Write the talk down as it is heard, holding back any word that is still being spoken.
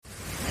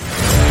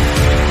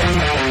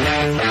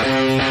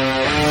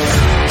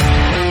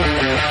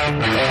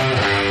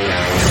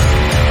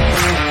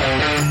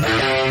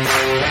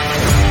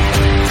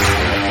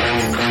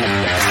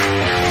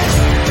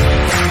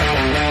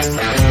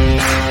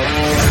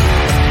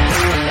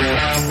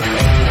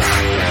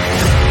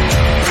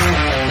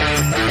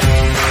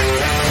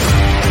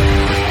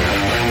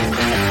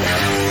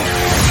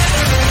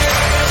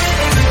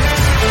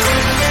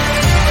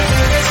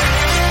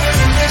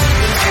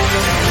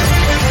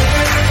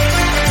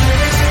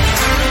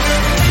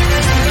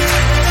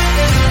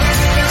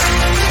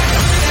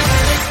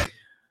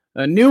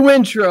A new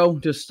intro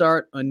to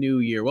start a new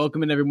year.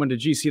 Welcome in everyone to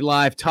GC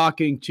Live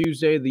Talking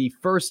Tuesday, the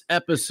first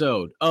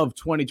episode of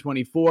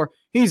 2024.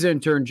 He's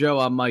intern Joe.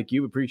 I'm Mike.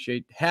 You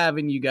appreciate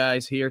having you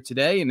guys here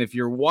today. And if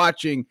you're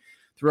watching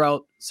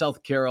throughout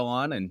South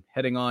Carolina and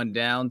heading on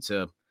down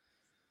to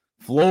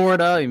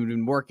Florida and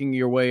been working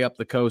your way up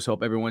the coast,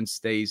 hope everyone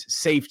stays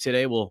safe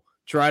today. We'll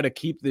try to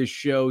keep this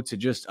show to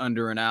just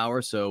under an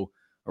hour. So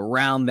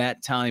around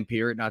that time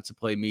period, not to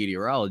play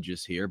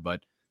meteorologist here,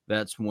 but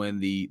that's when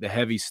the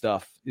heavy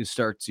stuff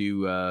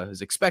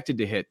is expected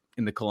to hit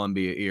in the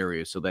Columbia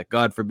area. So that,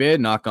 God forbid,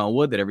 knock on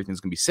wood, that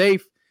everything's going to be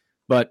safe.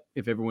 But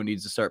if everyone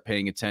needs to start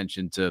paying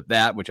attention to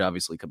that, which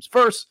obviously comes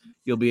first,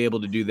 you'll be able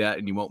to do that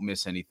and you won't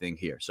miss anything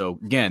here. So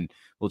again,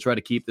 we'll try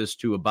to keep this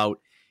to about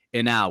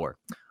an hour.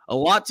 A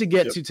lot to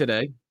get to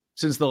today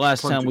since the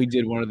last time we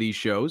did one of these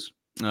shows.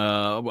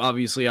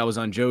 Obviously, I was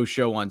on Joe's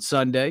show on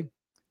Sunday,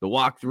 the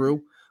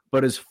walkthrough.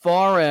 But as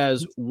far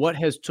as what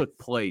has took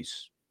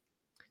place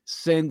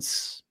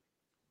since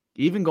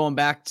even going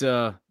back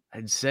to,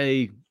 I'd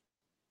say,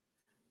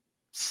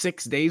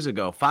 5 days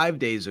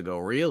ago,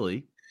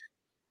 really,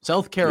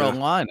 South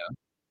Carolina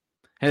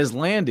has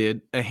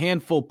landed a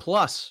handful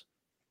plus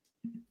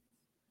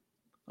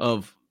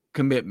of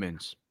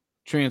commitments,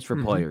 transfer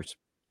players.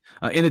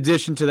 In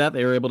addition to that,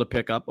 they were able to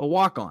pick up a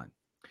walk-on.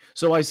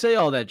 So I say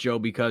all that, Joe,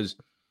 because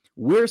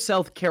where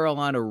South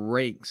Carolina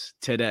ranks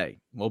today,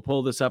 we'll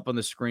pull this up on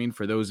the screen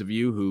for those of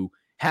you who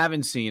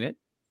haven't seen it.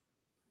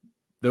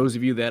 Those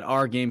of you that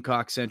are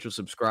Gamecock Central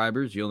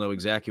subscribers, you'll know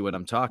exactly what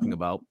I'm talking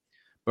about.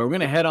 But we're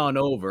going to head on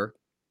over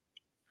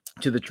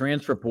to the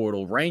transfer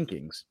portal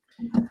rankings.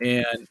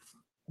 And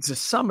to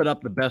sum it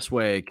up the best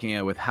way I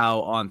can with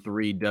how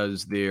On3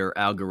 does their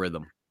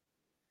algorithm.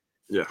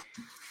 Yeah.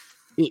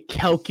 It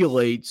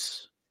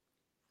calculates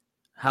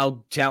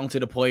how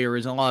talented a player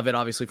is. And a lot of it,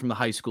 obviously, from the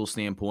high school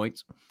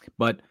standpoint.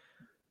 But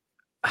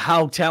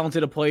how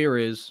talented a player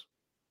is,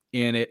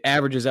 and it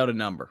averages out a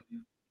number.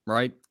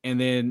 Right. And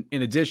then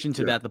in addition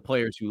to that, the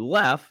players who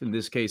left, in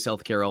this case,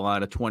 South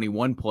Carolina,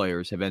 21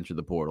 players have entered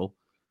the portal.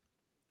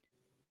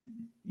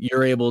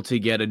 You're able to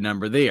get a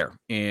number there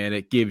and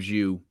it gives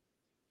you,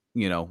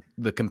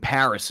 the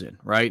comparison.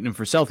 Right. And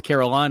for South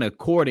Carolina,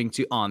 according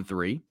to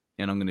On3,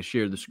 and I'm going to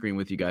share the screen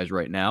with you guys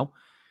right now,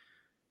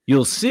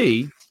 you'll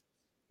see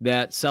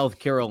that South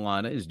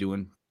Carolina is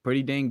doing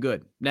pretty dang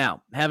good.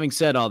 Now, having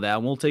said all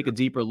that, we'll take a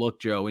deeper look,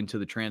 Joe, into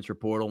the transfer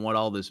portal and what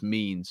all this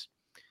means.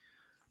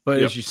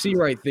 But as you see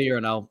right there,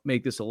 and I'll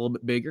make this a little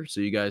bit bigger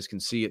so you guys can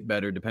see it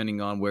better depending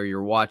on where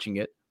you're watching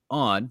it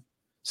on,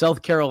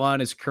 South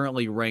Carolina is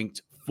currently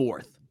ranked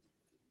 4th.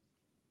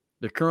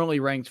 They're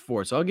currently ranked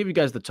 4th. So I'll give you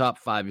guys the top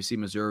 5. You see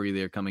Missouri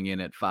there coming in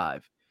at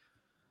 5.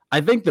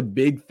 I think the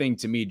big thing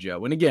to me,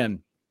 Joe, and again,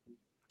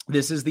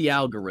 this is the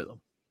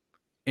algorithm.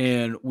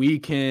 And we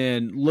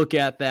can look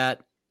at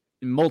that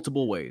in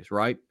multiple ways,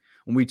 right?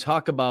 When we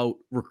talk about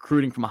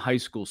recruiting from a high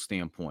school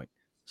standpoint,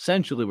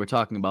 essentially we're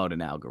talking about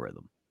an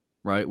algorithm.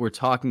 Right. We're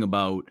talking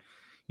about,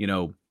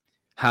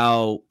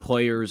 how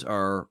players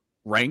are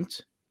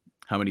ranked,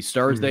 how many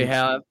stars they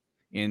have,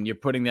 and you're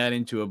putting that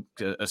into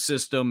a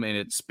system and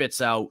it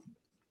spits out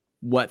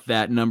what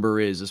that number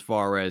is as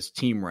far as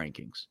team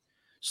rankings.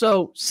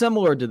 So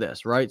similar to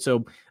this, right?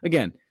 So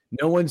again,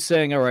 no one's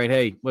saying, all right,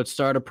 hey, let's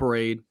start a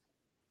parade.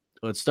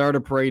 Let's start a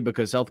parade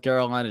because South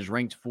Carolina is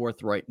ranked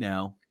 4th right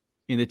now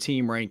in the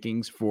team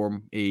rankings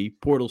from a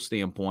portal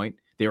standpoint.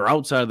 They were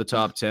outside of the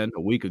top 10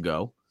 a week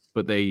ago,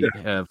 but they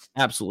have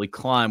absolutely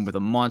climbed with a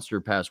monster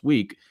past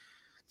week.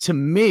 To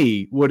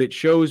me, what it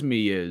shows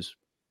me is,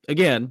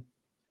 again,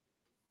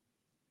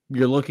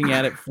 you're looking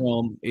at it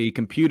from a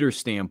computer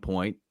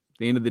standpoint. At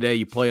the end of the day,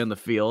 you play on the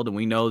field, and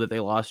we know that they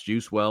lost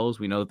Juice Wells.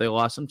 We know that they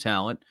lost some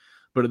talent.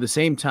 But at the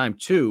same time,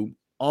 too,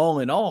 all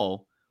in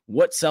all,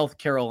 what South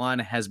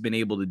Carolina has been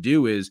able to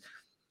do is,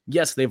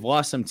 yes, they've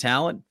lost some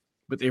talent,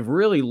 but they've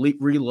really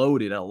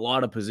reloaded a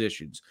lot of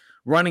positions.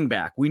 Running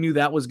back, we knew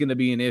that was going to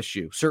be an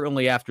issue,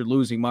 certainly after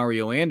losing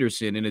Mario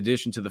Anderson, in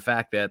addition to the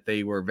fact that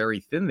they were very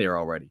thin there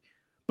already.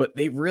 But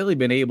they've really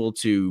been able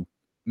to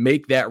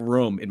make that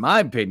room, in my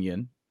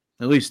opinion,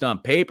 at least on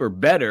paper,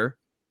 better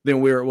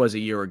than where it was a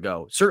year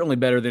ago. Certainly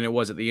better than it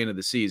was at the end of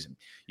the season.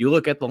 You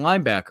look at the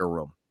linebacker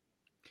room,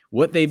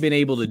 what they've been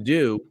able to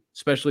do,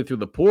 especially through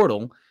the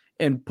portal,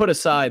 and put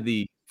aside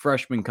the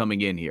freshmen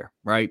coming in here,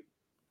 right?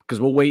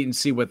 Because we'll wait and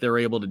see what they're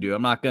able to do.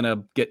 I'm not going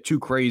to get too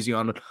crazy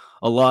on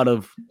a lot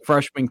of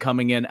freshmen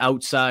coming in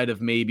outside of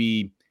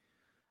maybe,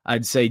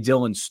 I'd say,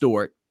 Dylan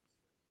Stewart.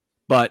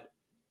 But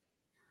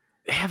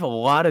they have a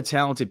lot of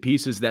talented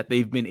pieces that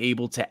they've been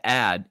able to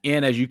add.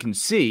 And as you can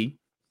see,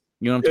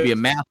 you don't have to be a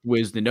math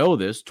whiz to know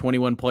this,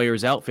 21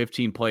 players out,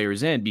 15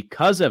 players in.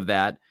 Because of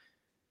that,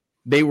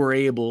 they were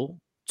able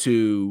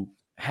to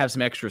have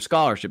some extra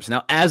scholarships.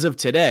 Now, as of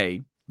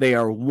today, they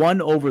are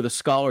 1 over the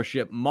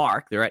scholarship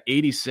mark. They're at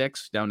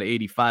 86, down to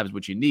 85 is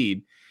what you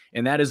need.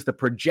 And that is the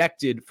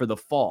projected for the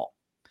fall.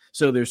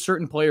 So there's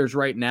certain players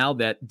right now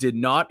that did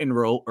not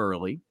enroll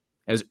early,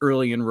 as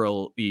early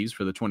enrollees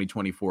for the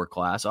 2024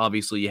 class.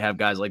 Obviously, you have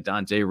guys like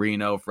Dante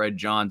Reno, Fred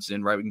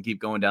Johnson, right? We can keep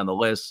going down the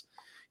list.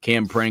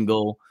 Cam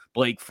Pringle,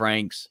 Blake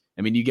Franks.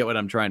 I mean, you get what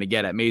I'm trying to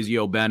get at.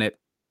 Mazio Bennett.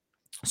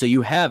 So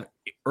you have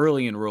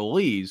early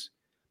enrollees,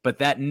 but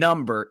that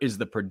number is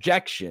the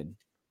projection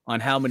on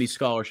how many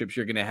scholarships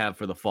you're going to have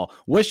for the fall.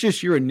 What's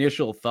just your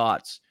initial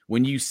thoughts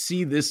when you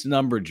see this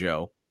number,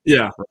 Joe?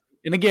 Yeah.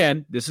 And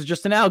again, this is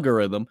just an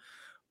algorithm,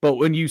 but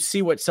when you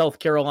see what South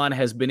Carolina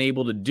has been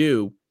able to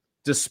do,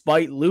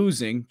 despite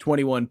losing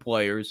 21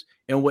 players,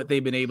 and what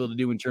they've been able to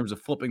do in terms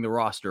of flipping the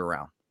roster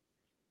around.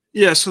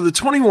 Yeah, so the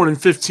 21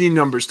 and 15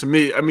 numbers to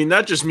me, I mean,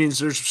 that just means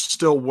there's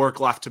still work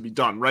left to be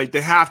done, right?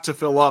 They have to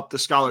fill up the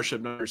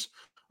scholarship numbers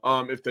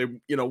if they,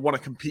 want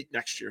to compete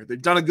next year.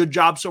 They've done a good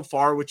job so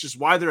far, which is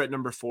why they're at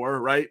number 4,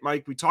 right,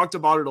 Mike? We talked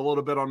about it a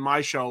little bit on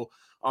my show,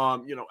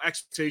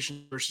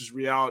 expectation versus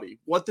reality.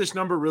 What this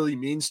number really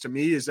means to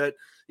me is that,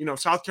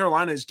 South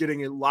Carolina is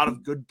getting a lot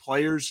of good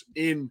players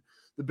in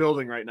the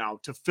building right now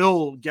to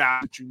fill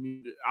gaps that you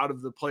need out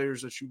of the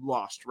players that you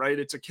lost, right?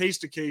 It's a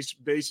case-to-case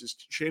basis.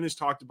 Shane has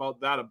talked about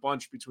that a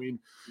bunch between,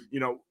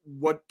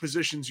 what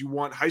positions you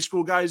want high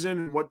school guys in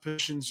and what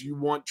positions you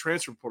want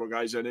transfer portal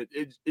guys in.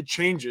 It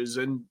changes.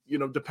 And,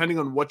 depending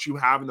on what you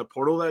have in the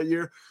portal that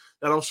year,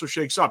 that also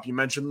shakes up. You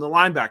mentioned the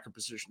linebacker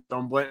position.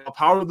 Don't blame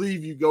power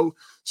leave. You go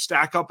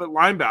stack up at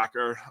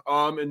linebacker.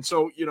 And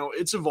so,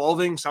 it's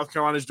evolving. South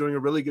Carolina is doing a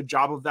really good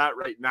job of that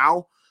right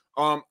now.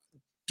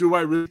 Do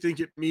I really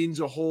think it means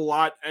a whole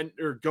lot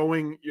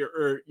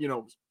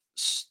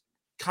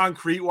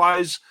concrete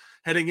wise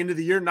heading into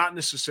the year? Not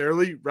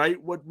necessarily, right?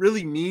 What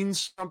really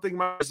means something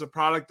is the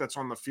product that's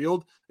on the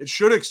field. It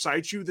should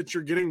excite you that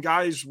you're getting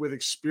guys with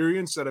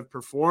experience that have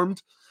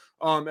performed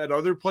at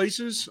other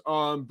places.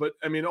 But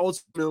I mean,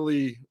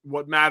 ultimately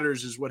what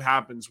matters is what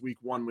happens week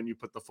 1 when you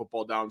put the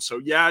football down. So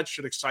yeah, it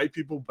should excite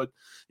people, but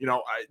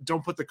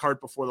don't put the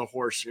cart before the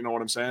horse. You know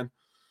what I'm saying?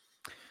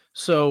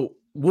 So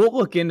we'll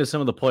look into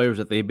some of the players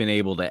that they've been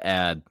able to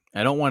add.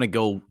 I don't want to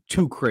go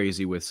too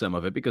crazy with some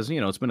of it because,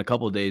 it's been a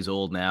couple of days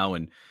old now.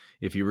 And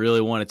if you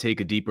really want to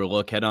take a deeper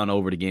look, head on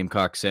over to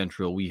Gamecock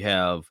Central. We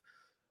have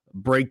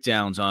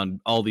breakdowns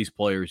on all these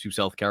players who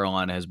South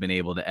Carolina has been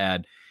able to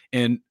add.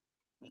 And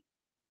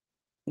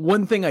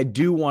one thing I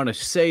do want to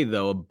say,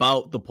 though,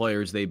 about the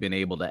players they've been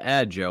able to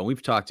add, Joe,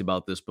 we've talked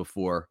about this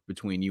before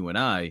between you and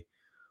I.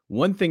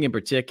 One thing in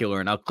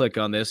particular, and I'll click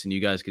on this and you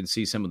guys can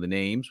see some of the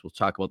names. We'll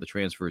talk about the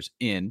transfers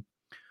in.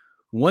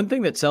 One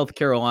thing that South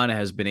Carolina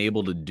has been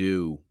able to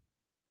do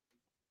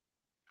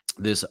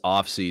this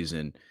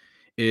offseason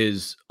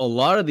is a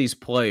lot of these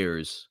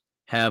players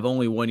have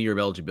only 1 year of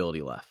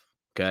eligibility left,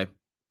 okay?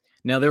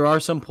 Now, there are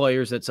some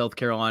players that South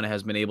Carolina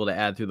has been able to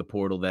add through the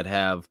portal that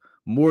have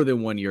more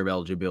than 1 year of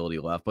eligibility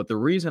left. But the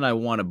reason I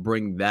want to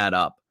bring that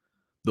up,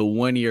 the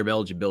 1 year of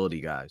eligibility,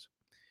 guys,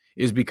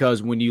 is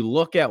because when you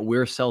look at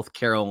where South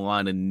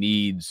Carolina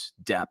needs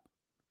depth,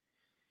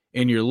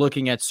 and you're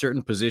looking at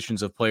certain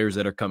positions of players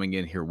that are coming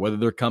in here, whether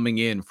they're coming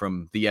in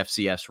from the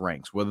FCS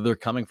ranks, whether they're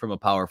coming from a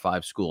Power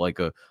 5 school like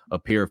a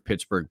pair of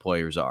Pittsburgh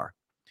players are,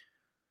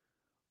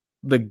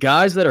 the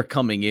guys that are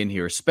coming in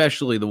here,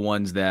 especially the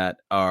ones that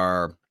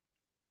are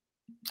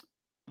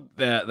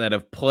that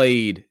have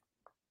played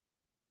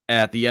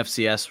at the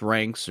FCS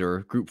ranks or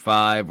Group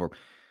 5, or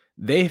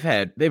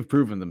they've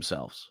proven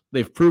themselves.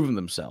 They've proven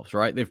themselves,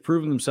 right? They've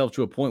proven themselves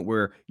to a point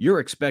where you're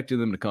expecting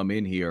them to come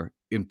in here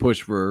and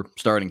push for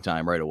starting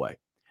time right away.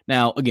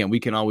 Now, again, we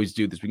can always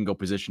do this. We can go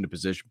position to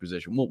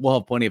position. We'll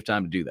have plenty of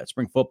time to do that.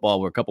 Spring football,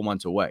 we're a couple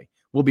months away.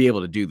 We'll be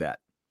able to do that.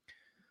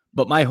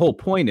 But my whole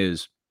point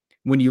is,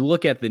 when you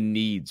look at the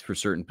needs for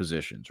certain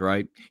positions,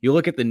 right? You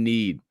look at the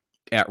need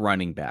at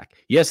running back.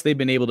 Yes, they've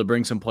been able to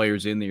bring some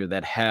players in there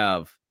that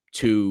have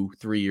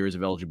 2-3 years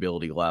of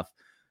eligibility left.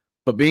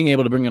 But being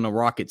able to bring in a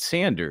Rocket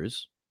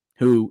Sanders,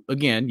 who,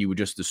 again, you would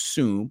just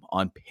assume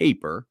on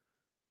paper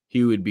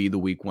he would be the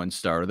week 1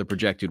 starter, the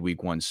projected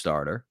week 1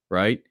 starter,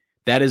 right?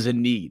 That is a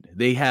need.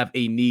 They have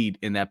a need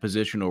in that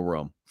positional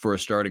room for a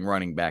starting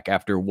running back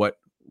after what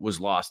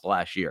was lost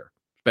last year,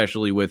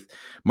 especially with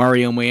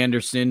Mario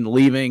Anderson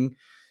leaving,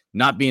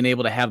 not being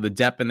able to have the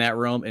depth in that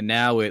room, and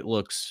now it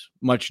looks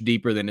much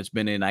deeper than it's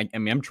been in. I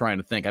mean, I'm trying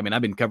to think. I mean,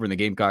 I've been covering the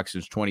Gamecocks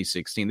since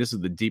 2016. This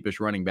is the deepest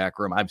running back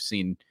room I've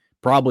seen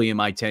probably in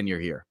my tenure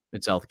here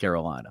in South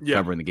Carolina,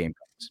 covering the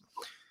Gamecocks.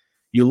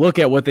 You look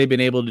at what they've been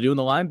able to do in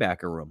the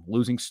linebacker room,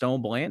 losing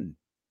Stone Blanton,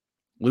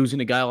 losing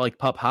a guy like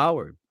Pup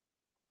Howard,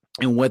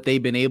 and what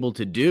they've been able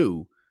to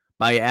do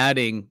by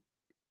adding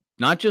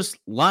not just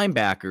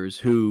linebackers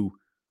who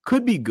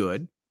could be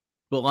good,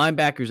 but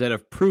linebackers that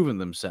have proven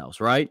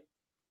themselves, right?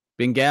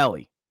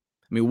 Bengali.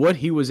 I mean, what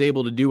he was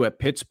able to do at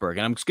Pittsburgh,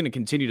 and I'm just going to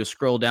continue to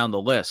scroll down the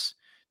list.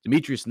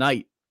 Demetrius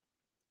Knight,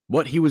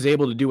 what he was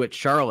able to do at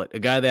Charlotte, a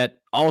guy that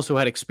also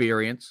had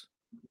experience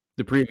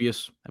the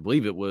previous, I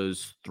believe it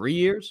was 3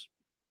 years,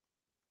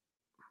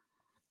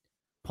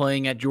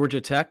 playing at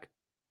Georgia Tech.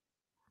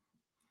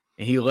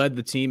 And he led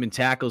the team in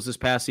tackles this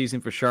past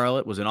season for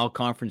Charlotte, was an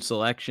all-conference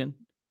selection,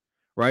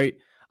 right?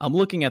 I'm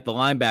looking at the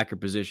linebacker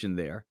position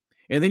there.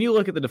 And then you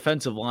look at the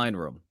defensive line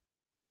room.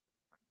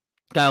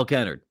 Kyle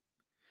Kennard.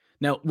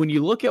 Now, when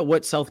you look at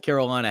what South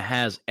Carolina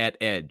has at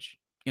edge,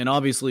 And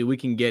obviously we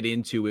can get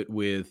into it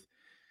with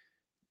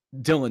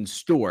Dylan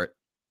Stewart.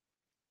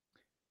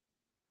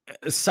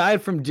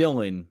 Aside from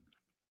Dylan,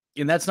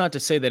 and that's not to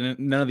say that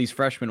none of these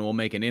freshmen will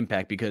make an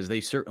impact, because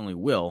they certainly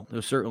will.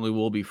 There certainly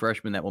will be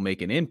freshmen that will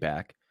make an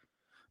impact.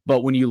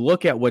 But when you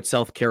look at what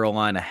South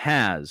Carolina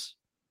has,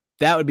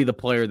 that would be the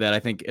player that I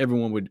think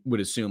everyone would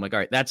assume, like, all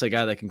right, that's a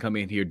guy that can come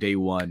in here day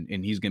one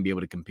and he's going to be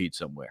able to compete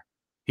somewhere.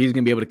 He's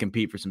going to be able to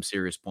compete for some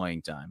serious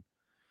playing time.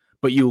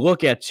 But you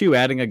look at, too,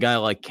 adding a guy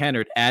like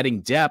Kennard,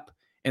 adding depth,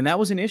 and that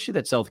was an issue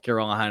that South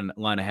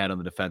Carolina had on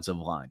the defensive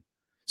line,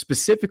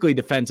 specifically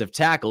defensive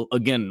tackle.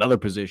 Again, another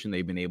position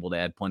they've been able to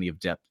add plenty of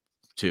depth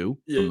to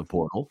from the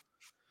portal.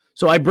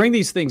 So I bring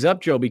these things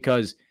up, Joe,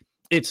 because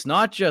it's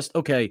not just,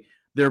 okay,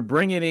 they're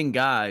bringing in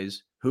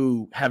guys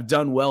who have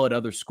done well at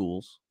other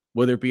schools,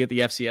 whether it be at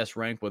the FCS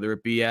rank, whether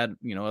it be at,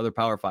 other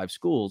Power 5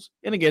 schools.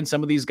 And again,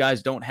 some of these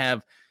guys don't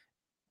have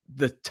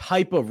the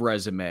type of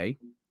resume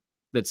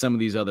that some of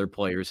these other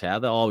players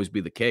have. That'll always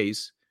be the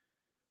case.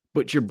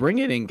 But you're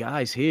bringing in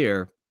guys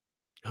here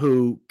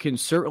who can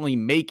certainly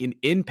make an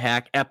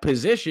impact at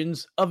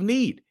positions of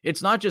need.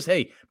 It's not just,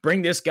 hey,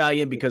 bring this guy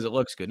in because it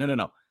looks good.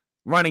 No.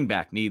 Running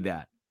back, need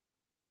that.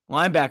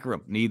 Linebacker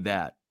room, need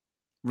that.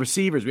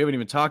 Receivers, we haven't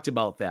even talked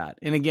about that.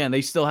 And again,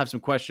 they still have some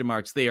question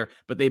marks there,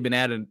 but they've been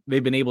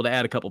able to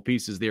add a couple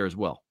pieces there as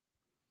well.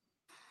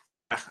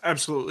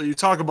 Absolutely. You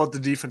talk about the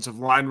defensive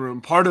line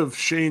room. Part of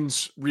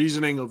Shane's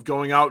reasoning of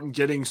going out and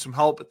getting some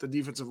help at the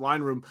defensive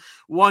line room,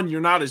 one, you're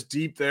not as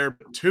deep there.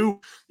 But two,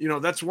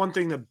 that's one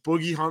thing that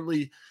Boogie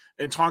Huntley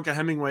and Tonka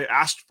Hemingway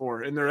asked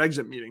for in their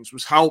exit meetings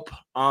was help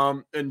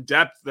and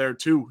depth there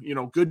too.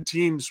 Good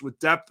teams with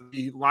depth,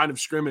 the line of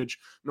scrimmage,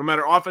 no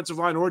matter offensive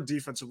line or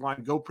defensive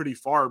line, go pretty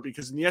far,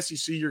 because in the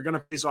SEC, you're going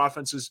to face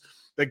offenses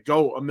that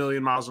go a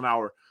million miles an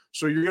hour.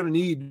 So you're going to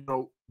need,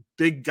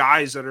 big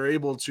guys that are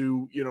able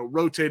to,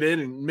 rotate in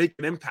and make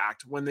an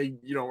impact when they,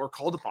 are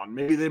called upon.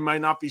 Maybe they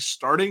might not be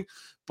starting,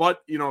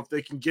 but, if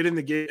they can get in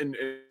the game and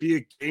be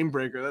a game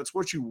breaker, that's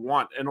what you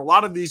want. And a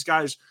lot of these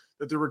guys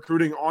that they're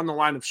recruiting on the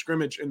line of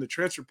scrimmage in the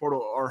transfer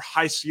portal are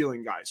high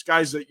ceiling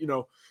guys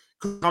that,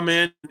 could come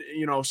in,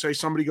 say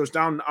somebody goes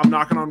down, I'm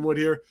knocking on wood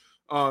here,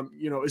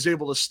 is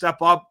able to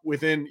step up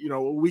within,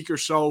 a week or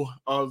so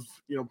of,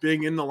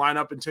 being in the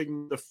lineup and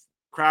taking the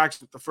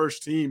cracks with the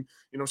first team,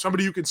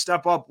 somebody who can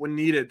step up when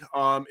needed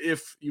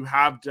if you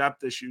have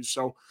depth issues.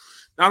 So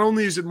not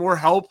only is it more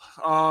help,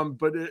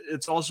 but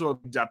it's also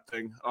a depth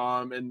thing.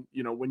 And,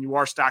 when you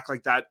are stacked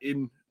like that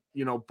in,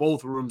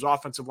 both rooms,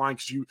 offensive line,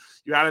 because you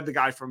added the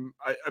guy from,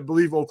 I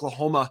believe,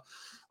 Oklahoma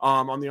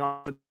on the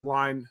offensive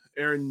line,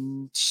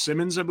 Aaron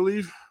Simmons, I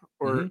believe,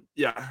 or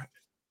yeah.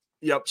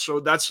 Yep. So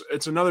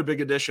it's another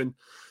big addition.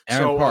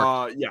 Aaron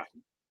Parks.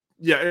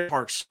 Yeah, Aaron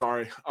Parks.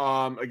 Sorry.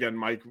 Again,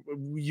 Mike,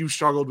 you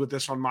struggled with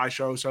this on my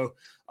show, so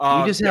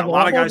you just have a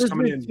lot of guys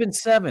coming in. It's been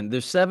 7.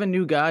 There's 7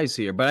 new guys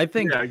here, but I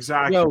think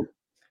exactly.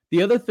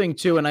 The other thing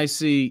too, and I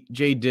see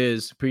Jay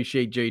Diz,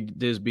 appreciate Jay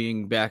Diz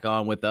being back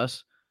on with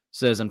us,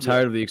 says I'm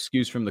tired of the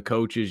excuse from the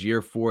coaches.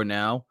 Year 4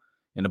 now,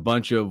 and a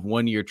bunch of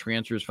 1-year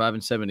transfers. 5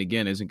 and 7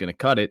 again isn't going to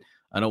cut it.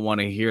 I don't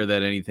want to hear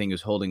that anything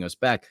is holding us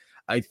back.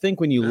 I think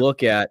when you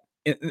look at,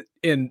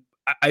 and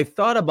I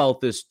thought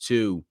about this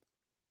too.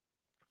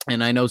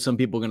 And I know some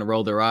people are going to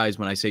roll their eyes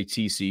when I say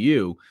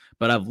TCU,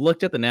 but I've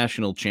looked at the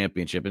national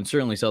championship, and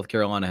certainly South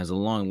Carolina has a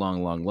long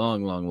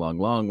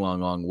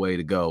way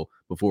to go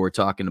before we're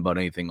talking about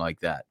anything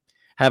like that.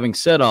 Having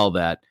said all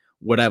that,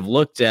 what I've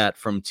looked at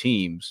from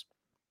teams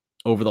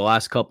over the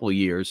last couple of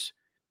years,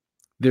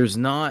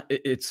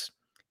 it's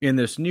in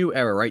this new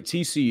era, right?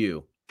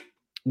 TCU,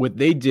 what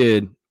they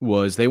did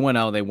was they went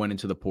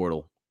into the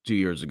portal 2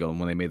 years ago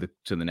when they made it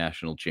to the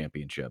national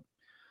championship.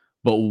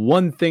 But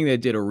one thing they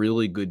did a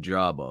really good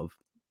job of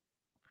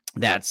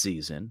that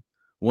season,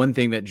 one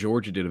thing that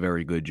Georgia did a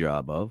very good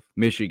job of,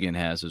 Michigan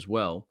has as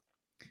well,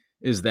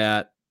 is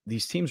that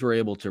these teams were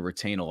able to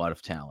retain a lot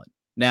of talent.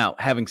 Now,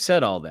 having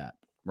said all that,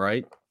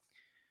 right,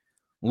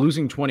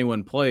 losing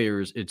 21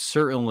 players,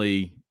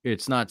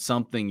 it's not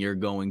something you're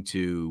going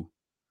to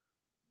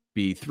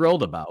be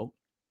thrilled about.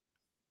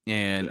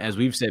 And as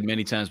we've said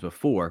many times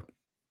before,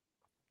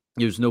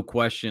 there's no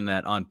question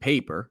that on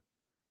paper,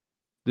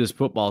 this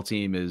football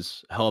team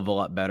is a hell of a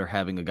lot better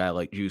having a guy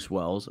like Juice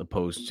Wells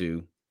opposed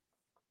to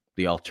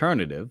the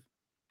alternative.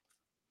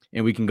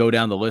 And we can go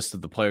down the list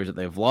of the players that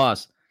they've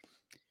lost.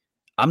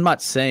 I'm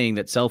not saying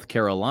that South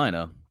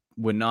Carolina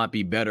would not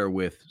be better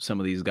with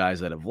some of these guys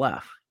that have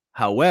left.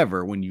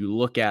 However, when you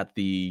look at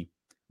the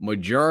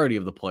majority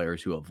of the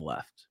players who have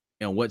left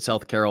and what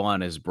South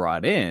Carolina has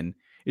brought in,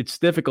 it's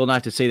difficult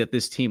not to say that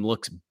this team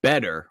looks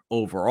better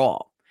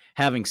overall.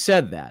 Having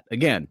said that,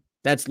 again,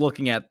 that's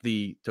looking at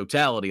the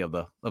totality of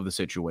the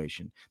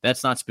situation.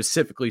 That's not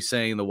specifically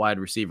saying the wide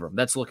receiver.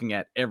 That's looking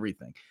at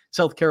everything.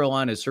 South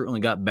Carolina has certainly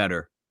got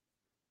better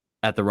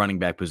at the running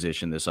back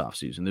position this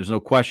offseason. There's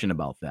no question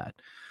about that.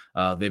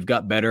 They've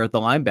got better at the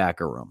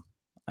linebacker room.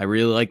 I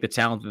really like the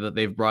talent that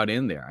they've brought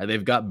in there.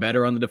 They've got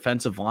better on the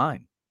defensive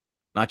line,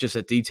 not just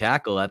at D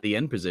tackle, at the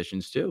end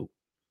positions too.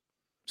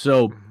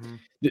 So Mhm.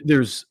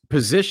 there's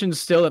positions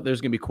still that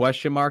there's going to be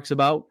question marks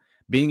about.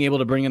 Being able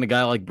to bring in a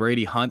guy like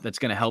Brady Hunt, that's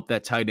going to help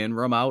that tight end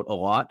room out a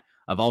lot.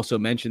 I've also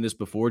mentioned this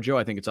before, Joe.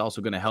 I think it's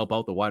also going to help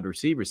out the wide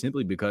receiver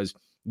simply because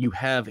you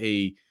have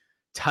a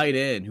tight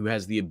end who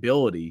has the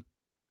ability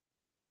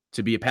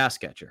to be a pass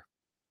catcher.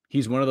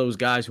 He's one of those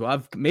guys who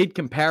I've made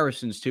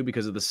comparisons to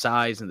because of the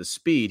size and the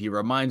speed. He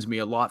reminds me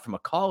a lot from a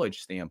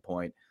college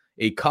standpoint,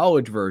 a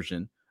college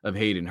version of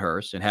Hayden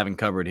Hurst, and having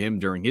covered him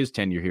during his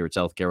tenure here at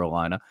South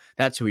Carolina,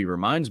 that's who he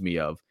reminds me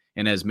of.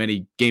 And as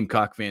many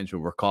Gamecock fans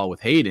will recall with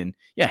Hayden,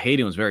 yeah,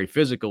 Hayden was very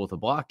physical with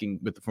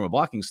from a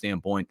blocking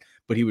standpoint,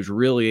 but he was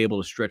really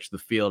able to stretch the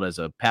field as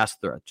a pass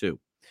threat too.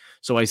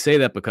 So I say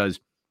that because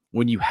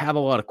when you have a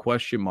lot of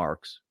question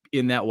marks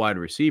in that wide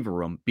receiver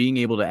room, being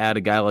able to add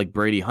a guy like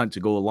Brady Hunt to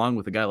go along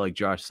with a guy like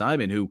Josh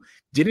Simon, who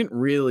didn't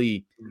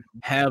really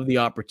have the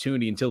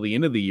opportunity until the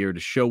end of the year to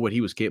show what he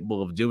was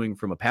capable of doing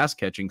from a pass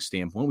catching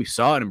standpoint. We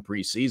saw it in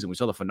preseason. We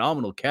saw the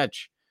phenomenal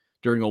catch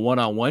during a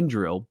one-on-one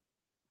drill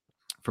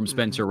from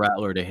Spencer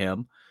Rattler to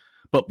him.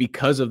 But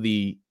because of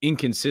the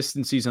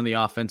inconsistencies on the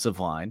offensive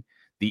line,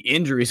 the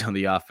injuries on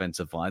the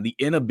offensive line, the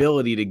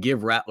inability to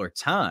give Rattler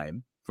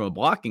time from a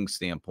blocking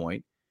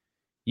standpoint,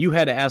 you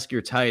had to ask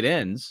your tight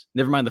ends,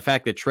 never mind the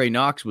fact that Trey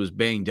Knox was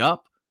banged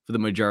up for the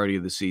majority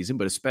of the season,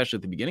 but especially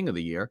at the beginning of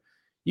the year,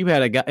 you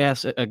had to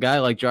ask a guy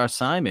like Josh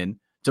Simon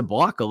to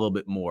block a little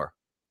bit more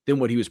than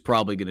what he was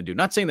probably going to do.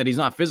 Not saying that he's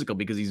not physical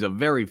because he's a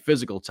very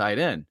physical tight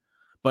end,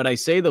 but I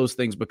say those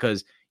things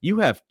because you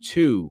have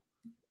two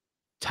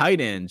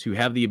tight ends who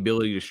have the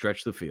ability to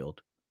stretch the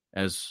field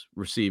as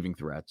receiving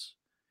threats,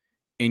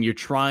 and you're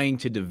trying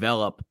to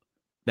develop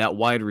that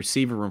wide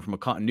receiver room from a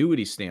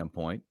continuity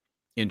standpoint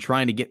and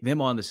trying to get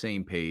them on the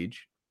same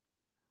page,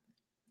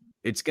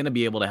 it's going to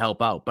be able to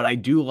help out. But I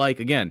do like,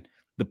 again,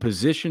 the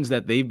positions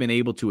that they've been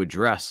able to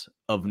address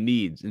of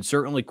needs, and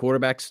certainly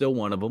quarterback's still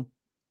one of them,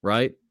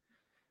 right?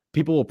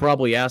 People will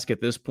probably ask at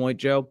this point,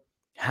 Joe,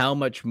 how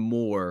much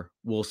more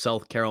will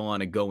South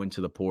Carolina go into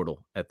the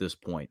portal at this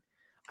point?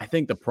 I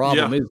think the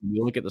problem is when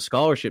you look at the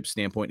scholarship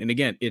standpoint, and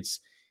again, it's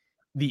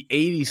the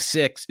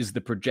 86 is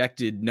the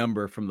projected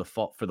number from the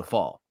fall for the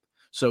fall.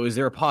 So is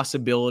there a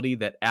possibility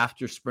that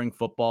after spring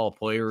football, a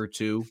player or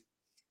two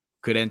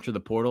could enter the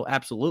portal?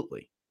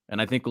 Absolutely.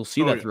 And I think we'll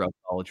see that throughout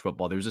college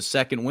football. There's a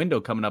second window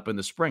coming up in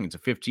the spring. It's a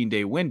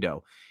 15-day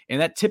window. And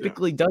that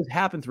typically does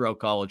happen throughout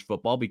college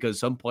football because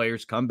some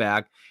players come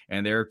back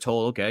and they're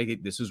told, okay,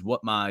 this is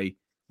what my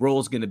role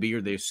is going to be,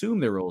 or they assume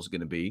their role is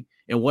going to be.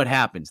 And what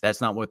happens? That's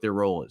not what their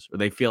role is. Or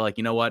they feel like,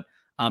 you know what?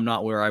 I'm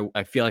not where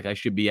I feel like I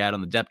should be at on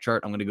the depth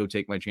chart. I'm going to go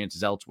take my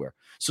chances elsewhere.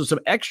 So some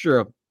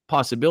extra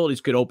possibilities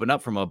could open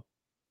up from a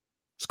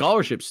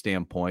scholarship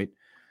standpoint.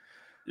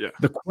 Yeah.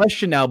 The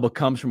question now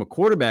becomes from a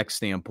quarterback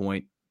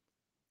standpoint,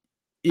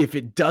 if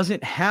it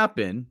doesn't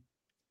happen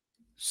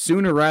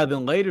sooner rather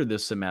than later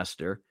this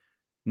semester,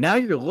 now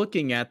you're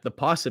looking at the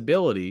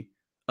possibility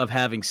of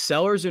having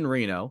Sellers in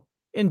Reno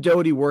and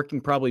Doty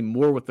working probably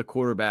more with the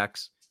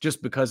quarterbacks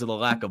just because of the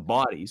lack of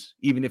bodies,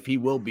 even if he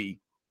will be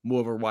more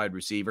of a wide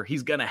receiver.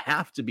 He's going to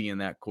have to be in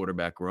that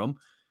quarterback room.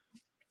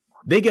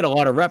 They get a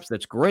lot of reps.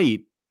 That's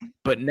great.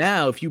 But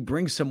now if you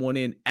bring someone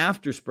in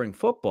after spring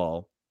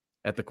football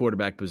at the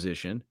quarterback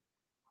position,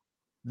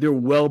 they're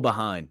well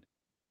behind.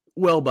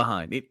 Well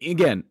behind.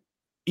 Again,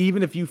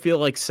 even if you feel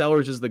like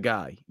Sellers is the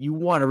guy, you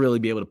want to really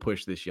be able to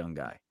push this young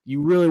guy.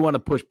 You really want to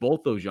push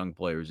both those young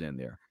players in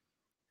there.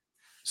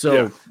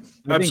 So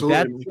I think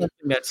that's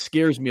something that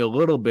scares me a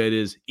little bit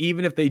is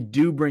even if they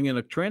do bring in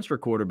a transfer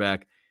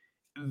quarterback,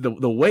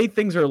 the way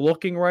things are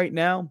looking right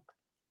now,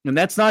 and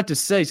that's not to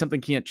say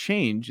something can't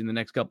change in the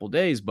next couple of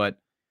days, but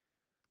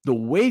the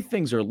way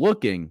things are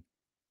looking,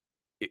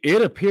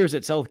 it appears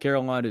that South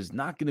Carolina is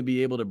not going to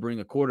be able to bring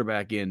a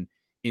quarterback in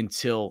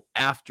until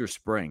after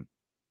spring.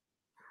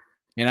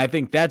 And I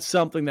think that's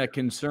something that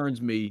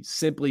concerns me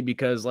simply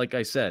because, like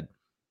I said,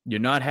 you're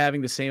not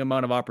having the same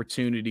amount of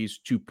opportunities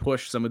to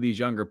push some of these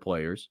younger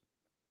players.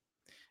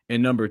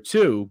 And number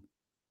two,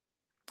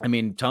 I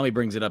mean, Tommy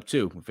brings it up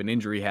too, if an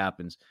injury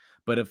happens.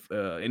 But if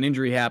an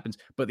injury happens,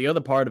 but the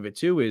other part of it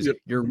too is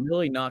you're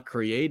really not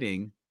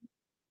creating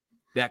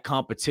that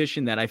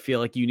competition that I feel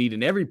like you need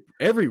in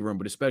every room,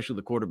 but especially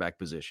the quarterback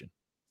position.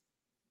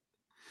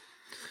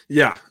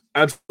 Yeah,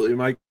 absolutely,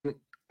 Mike.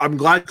 I'm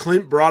glad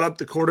Clint brought up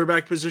the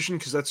quarterback position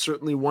because that's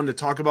certainly one to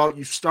talk about.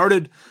 You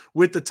started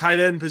with the tight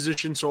end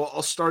position, so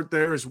I'll start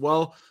there as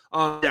well.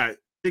 I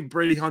think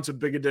Brady Hunt's a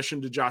big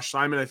addition to Josh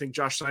Simon. I think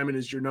Josh Simon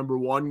is your number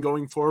one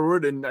going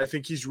forward, and I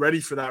think he's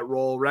ready for that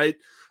role, right?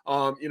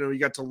 You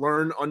got to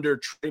learn under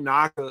Trey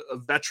Knox, a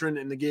veteran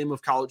in the game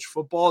of college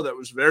football. That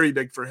was very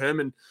big for him.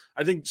 And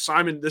I think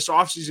Simon, this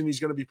offseason, he's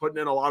going to be putting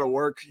in a lot of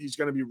work. He's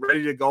going to be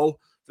ready to go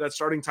for that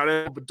starting tight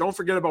end. But don't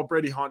forget about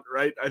Brady Hunt,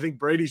 right? I think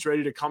Brady's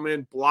ready to come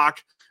in,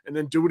 block, and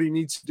then do what he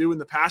needs to do in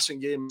the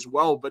passing game as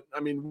well. But, I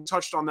mean, we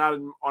touched on that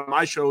on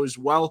my show as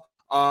well.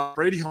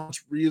 Brady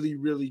Hunt's really,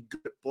 really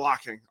good at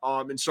blocking.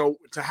 And so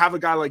to have a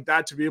guy like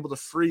that to be able to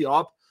free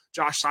up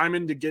Josh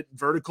Simon to get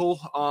vertical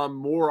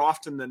more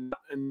often than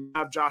not and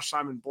have Josh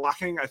Simon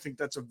blocking. I think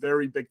that's a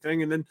very big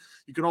thing. And then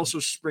you can also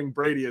spring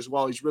Brady as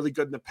well. He's really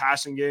good in the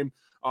passing game.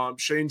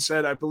 Shane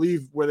said, I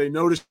believe where they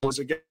noticed was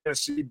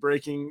against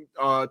breaking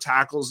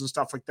tackles and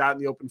stuff like that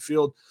in the open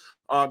field.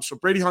 So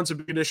Brady Hunt's a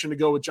big addition to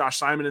go with Josh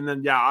Simon. And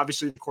then,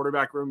 obviously the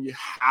quarterback room, you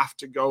have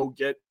to go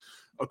get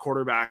a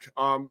quarterback,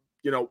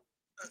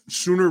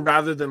 sooner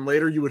rather than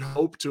later, you would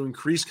hope, to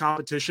increase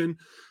competition.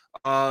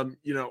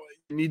 You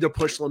need to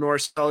push Lenore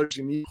Sellers,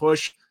 you need to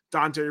push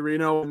Dante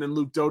Reno, and then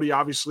Luke Doty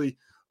obviously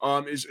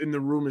is in the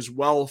room as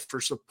well for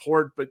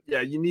support. But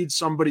you need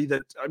somebody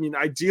that,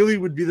 ideally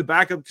would be the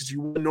backup because you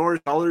want Lenore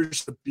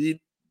Sellers to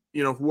beat,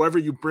 whoever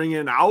you bring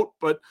in out,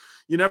 but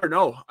you never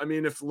know.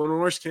 If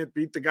Lenore's can't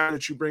beat the guy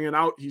that you bring in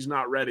out, he's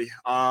not ready.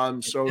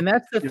 And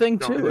that's the thing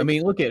too.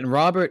 Look at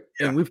Robert,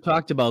 and we've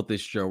talked about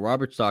this, Joe.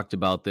 Robert's talked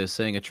about this,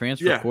 saying a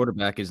transfer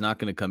quarterback is not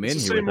going to come in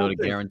here without a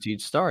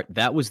guaranteed start.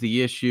 That was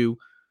the issue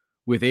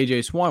with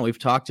AJ Swan. We've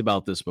talked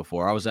about this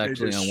before. I was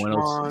actually on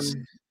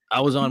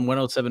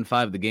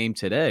 107.5 The Game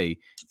today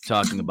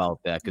talking about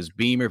that because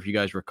Beamer, if you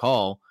guys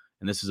recall,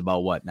 and this is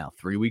about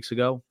 3 weeks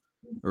ago,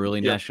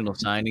 early National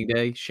Signing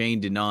Day, Shane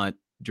did not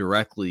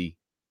directly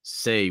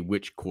say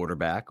which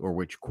quarterback or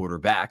which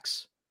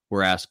quarterbacks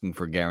were asking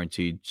for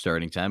guaranteed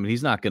starting time. And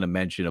he's not going to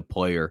mention a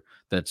player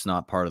that's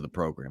not part of the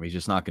program. He's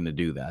just not going to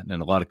do that.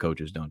 And a lot of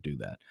coaches don't do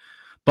that.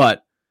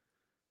 But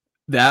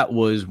that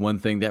was one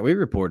thing that we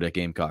reported at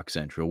Gamecock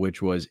Central,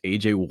 which was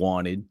AJ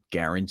wanted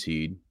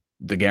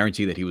the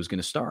guarantee that he was going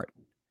to start.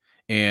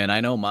 And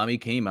I know Mommy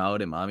came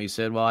out and Mommy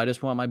said, well, I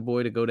just want my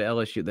boy to go to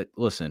LSU.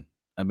 Listen,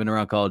 I've been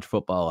around college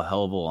football a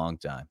hell of a long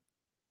time.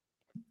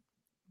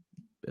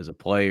 As a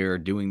player,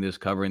 doing this,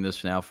 covering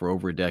this now for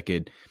over a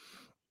decade,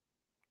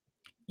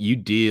 you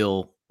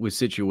deal with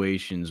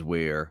situations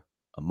where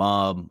a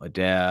mom, a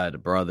dad, a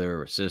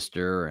brother, a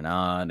sister, an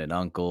aunt, an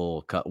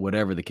uncle,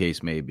 whatever the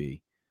case may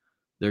be,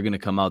 they're going to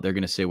come out, they're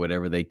going to say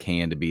whatever they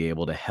can to be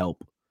able to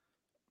help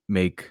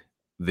make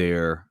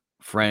their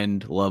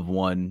friend, loved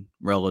one,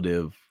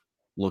 relative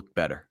look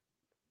better,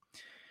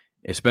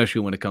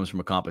 especially when it comes from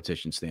a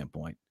competition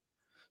standpoint.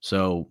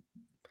 So,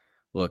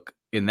 look,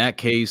 in that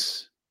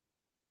case,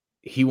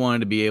 he wanted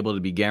to be able to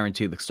be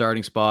guaranteed the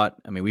starting spot.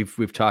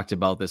 We've talked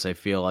about this, I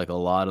feel like, a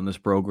lot on this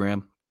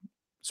program,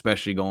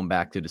 especially going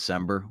back to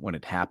December when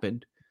it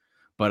happened.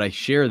 But I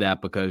share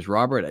that because,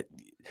 Robert,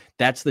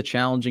 that's the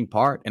challenging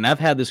part. And I've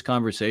had this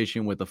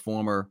conversation with a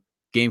former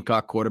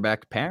Gamecock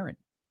quarterback parent.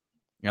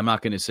 I'm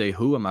not going to say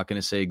who. I'm not going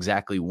to say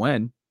exactly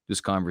when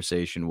this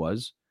conversation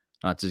was,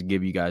 not to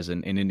give you guys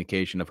an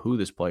indication of who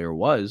this player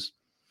was.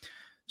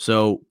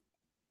 So,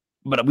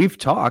 but we've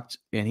talked,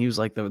 and he was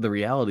like, the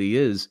reality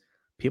is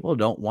people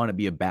don't want to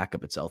be a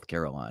backup at South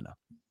Carolina.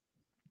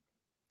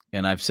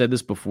 And I've said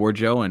this before,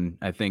 Joe, and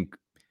I think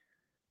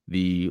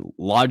the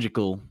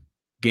logical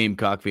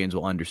Gamecock fans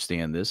will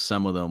understand this.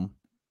 Some of them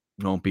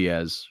won't be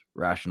as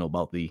rational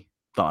about the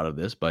thought of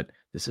this, but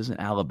this isn't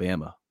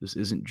Alabama. This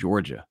isn't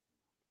Georgia.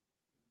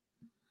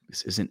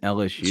 This isn't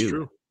LSU. It's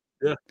true.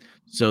 Yeah.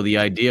 So the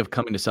idea of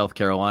coming to South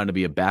Carolina to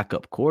be a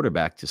backup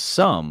quarterback, to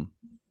some,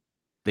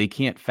 they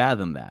can't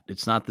fathom that.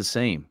 It's not the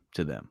same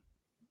to them.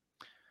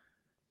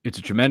 It's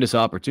a tremendous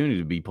opportunity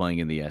to be playing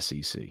in the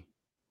SEC.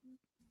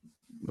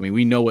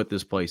 We know what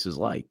this place is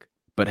like.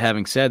 But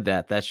having said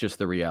that, that's just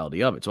the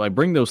reality of it. So I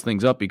bring those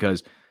things up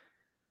because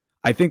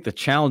I think the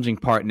challenging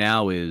part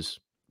now is,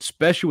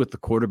 especially with the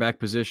quarterback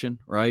position,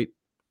 right?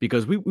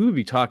 Because we would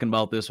be talking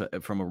about this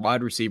from a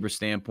wide receiver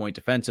standpoint,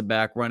 defensive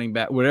back, running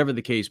back, whatever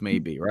the case may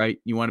be, right?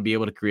 You want to be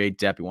able to create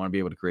depth. You want to be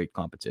able to create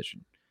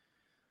competition.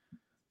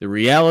 The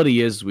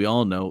reality is, we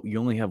all know, you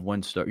only have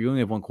one start. You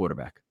only have one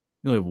quarterback.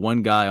 You only have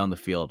one guy on the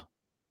field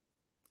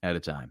at a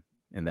time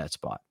in that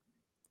spot.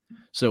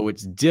 So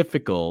it's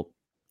difficult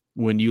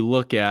when you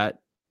look at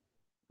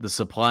the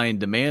supply and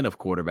demand of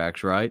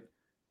quarterbacks, right?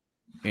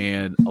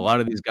 And a lot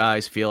of these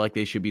guys feel like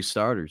they should be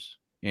starters.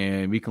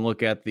 And we can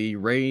look at the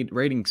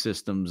rating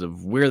systems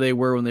of where they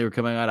were when they were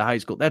coming out of high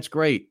school. That's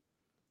great.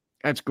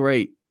 That's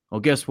great.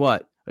 Well, guess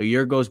what? A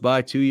year goes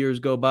by, 2 years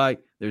go by.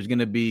 There's going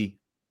to be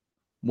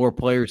more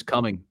players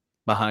coming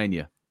behind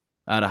you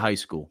out of high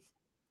school,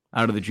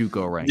 out of the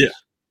JUCO ranks. Yeah.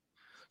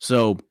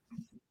 So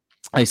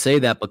I say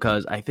that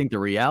because I think the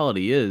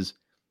reality is,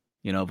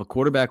 if a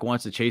quarterback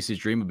wants to chase his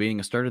dream of being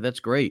a starter, that's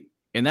great.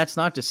 And that's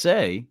not to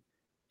say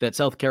that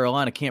South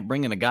Carolina can't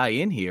bring in a guy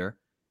in here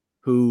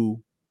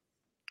who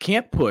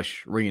can't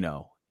push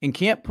Reno and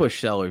can't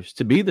push Sellers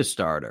to be the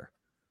starter.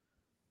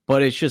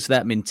 But it's just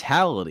that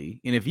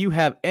mentality. And if you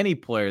have any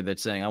player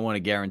that's saying, I want a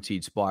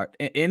guaranteed spot,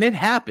 and it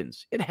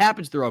happens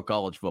throughout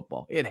college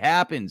football. It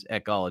happens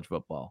at college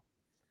football.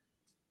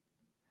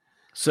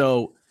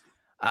 So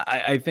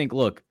I think,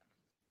 look,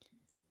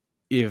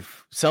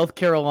 if South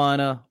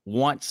Carolina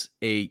wants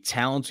a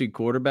talented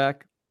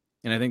quarterback,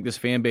 and I think this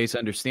fan base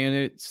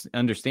understands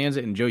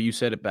it, and Joe, you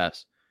said it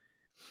best.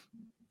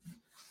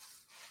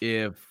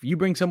 If you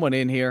bring someone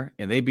in here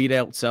and they beat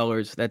out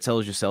Sellers, that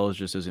tells you Sellers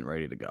just isn't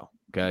ready to go.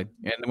 Okay.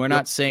 And we're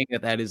not saying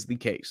that is the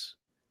case.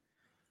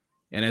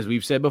 And as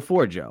we've said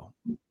before, Joe,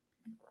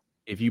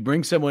 if you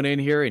bring someone in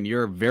here and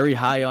you're very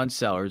high on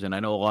Sellers, and I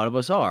know a lot of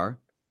us are,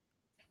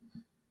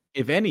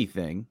 if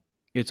anything,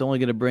 it's only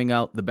going to bring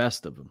out the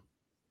best of them.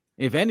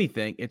 If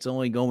anything, it's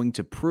only going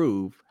to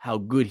prove how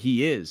good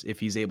he is if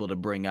he's able to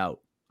bring out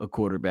a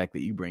quarterback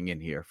that you bring in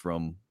here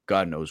from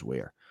God knows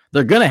where.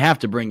 They're going to have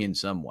to bring in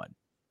someone.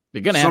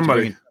 They're going to have to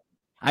bring in.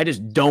 I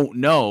just don't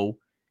know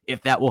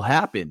if that will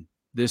happen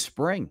this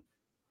spring.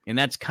 And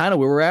that's kind of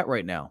where we're at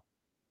right now.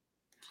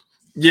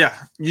 Yeah,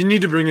 you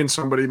need to bring in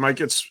somebody,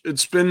 Mike.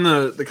 It's been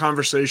the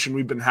conversation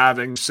we've been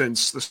having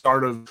since the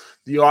start of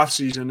the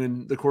offseason,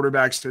 and the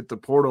quarterbacks hit the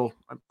portal,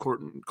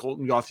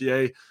 Colton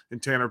Gauthier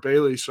and Tanner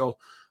Bailey. So,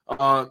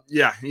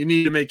 you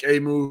need to make a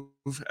move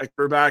at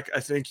quarterback. I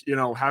think,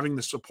 having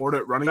the support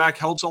at running back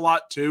helps a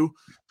lot too.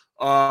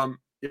 In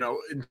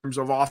terms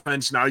of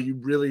offense, now you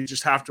really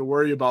just have to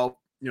worry about,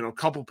 a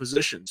couple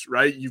positions,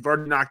 right? You've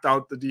already knocked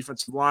out the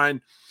defensive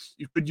line.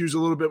 You could use a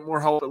little bit more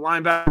help at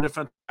linebacker,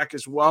 defensive back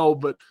as well,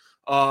 but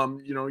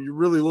you're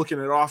really looking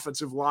at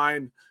offensive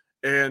line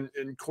and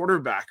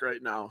quarterback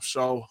right now.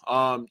 So,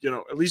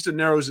 at least it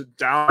narrows it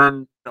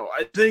down.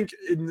 I think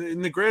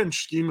in the grand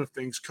scheme of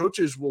things,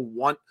 coaches will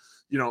want,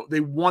 they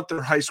want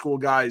their high school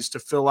guys to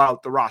fill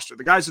out the roster,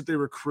 the guys that they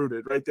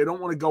recruited, right? They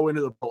don't want to go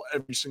into the bowl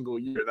every single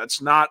year.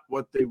 That's not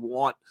what they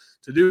want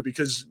to do,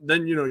 because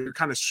then, you're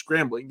kind of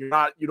scrambling. You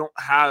don't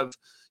have,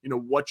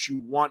 what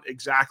you want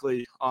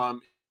exactly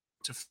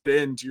to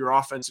fit into your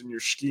offense and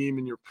your scheme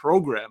and your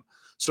program.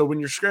 So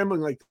when you're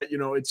scrambling like that,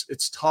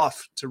 it's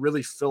tough to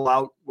really fill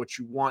out what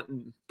you want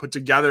and put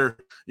together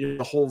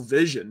the whole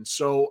vision.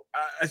 So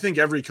I think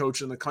every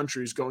coach in the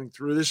country is going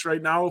through this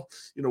right now.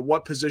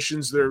 What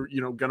positions they're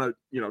gonna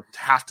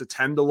have to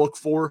tend to look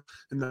for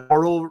in the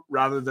portal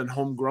rather than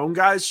homegrown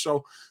guys.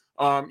 So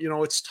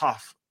it's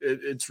tough.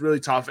 It's really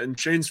tough, and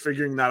Shane's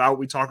figuring that out.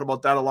 We talk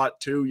about that a lot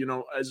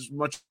too. As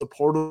much as the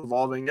portal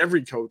evolving,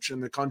 every coach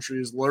in the country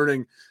is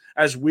learning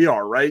as we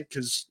are, right?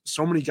 Because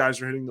so many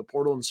guys are hitting the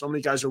portal and so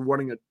many guys are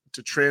wanting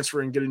to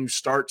transfer and get a new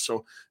start.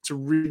 So it's a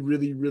really,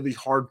 really, really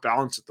hard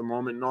balance at the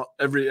moment. Not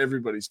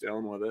everybody's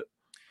dealing with it.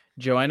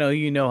 Joe, I know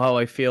you know how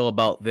I feel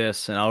about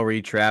this, and I'll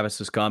read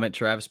Travis's comment.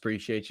 Travis,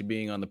 appreciate you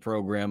being on the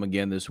program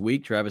again this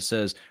week. Travis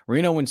says,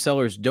 Reno and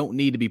Sellers don't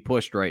need to be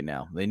pushed right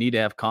now. They need to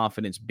have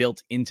confidence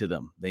built into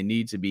them. They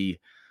need to be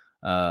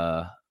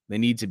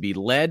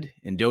led,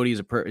 and Doty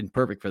is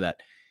perfect for that.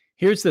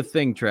 Here's the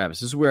thing, Travis.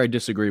 This is where I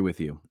disagree with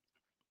you.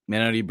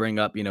 Man, I know you bring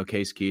up,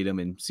 Case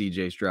Keenum and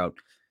CJ Stroud.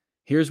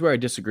 Here's where I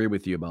disagree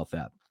with you about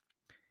that.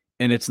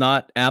 And it's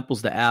not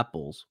apples to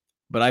apples,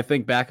 but I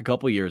think back a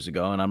couple of years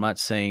ago, and I'm not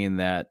saying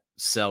that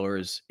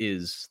Sellers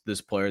is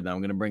this player that I'm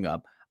going to bring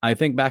up. I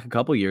think back a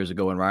couple of years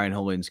ago when Ryan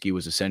Hilinski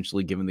was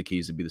essentially given the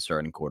keys to be the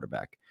starting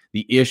quarterback.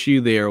 The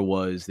issue there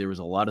was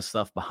a lot of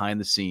stuff behind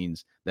the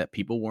scenes that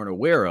people weren't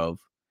aware of,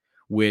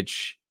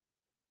 which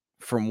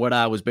from what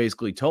I was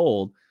basically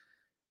told,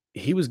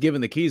 he was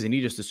given the keys and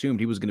he just assumed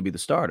he was going to be the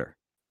starter.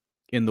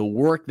 In the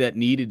work that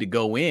needed to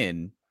go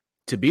in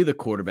to be the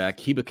quarterback,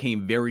 he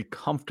became very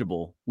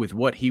comfortable with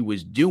what he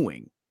was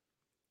doing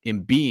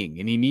and being,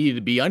 and he needed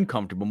to be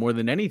uncomfortable more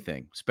than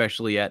anything,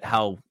 especially at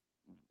how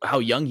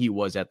young he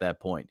was at that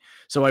point.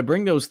 So I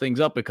bring those things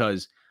up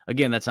because,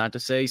 again, that's not to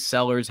say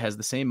Sellers has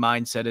the same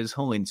mindset as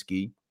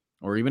Hilinski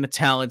or even a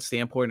talent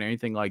standpoint or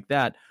anything like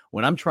that.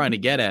 What I'm trying to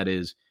get at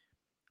is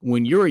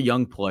when you're a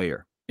young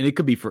player, and it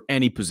could be for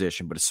any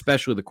position, but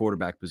especially the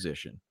quarterback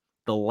position,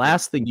 the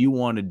last thing you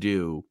want to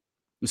do,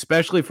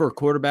 especially for a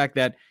quarterback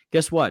that,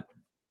 guess what,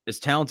 as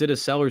talented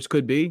as Sellers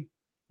could be,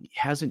 he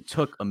hasn't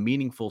took a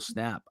meaningful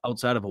snap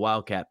outside of a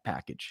Wildcat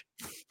package.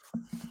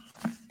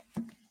 A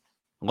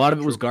lot of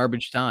it was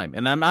garbage time.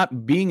 And I'm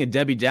not being a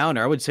Debbie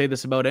Downer. I would say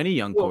this about any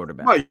young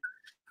quarterback. Right.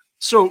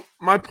 So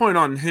my point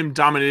on him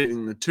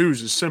dominating the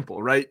twos is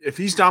simple, right? If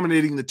he's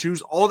dominating the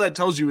twos, all that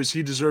tells you is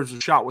he deserves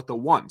a shot with the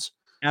ones.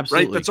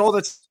 Absolutely. Right? That's all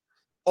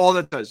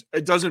that does.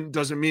 It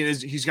doesn't mean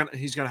is he's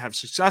gonna have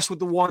success with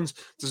the ones.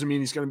 Doesn't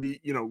mean he's gonna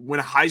be win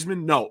a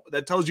Heisman. No,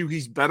 that tells you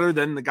he's better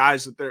than the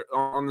guys that they're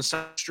on the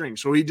second string.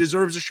 So he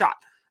deserves a shot.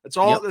 That's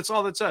all. Yep. That's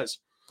all that says.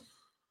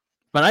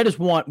 But I just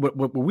want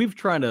what we're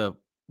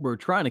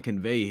trying to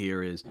convey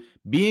here is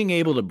being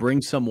able to bring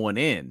someone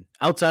in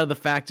outside of the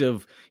fact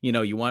of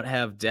you want to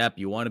have depth.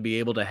 You want to be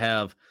able to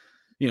have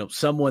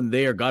someone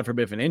there. God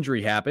forbid if an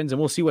injury happens, and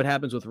we'll see what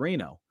happens with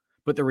Reno.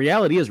 But the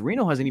reality is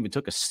Reno hasn't even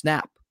took a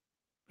snap.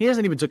 He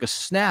hasn't even took a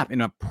snap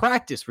in a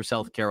practice for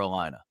South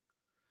Carolina.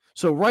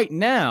 So right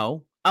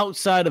now,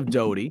 outside of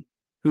Doty,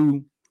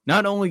 who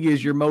not only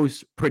is your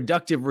most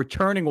productive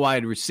returning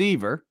wide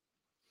receiver,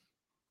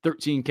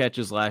 13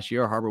 catches last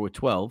year, Harbor with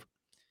 12,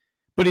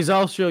 but he's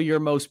also your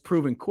most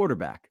proven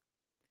quarterback.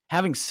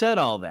 Having said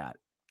all that,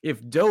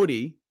 if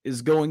Doty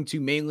is going to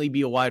mainly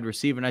be a wide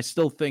receiver, and I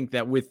still think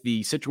that with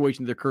the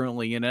situation they're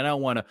currently in, and I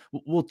don't want to,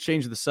 we'll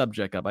change the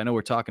subject up. I know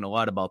we're talking a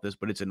lot about this,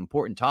 but it's an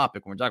important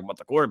topic when we're talking about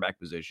the quarterback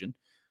position.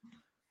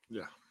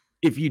 Yeah.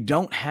 If you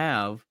don't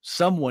have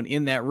someone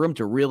in that room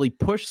to really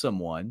push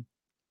someone,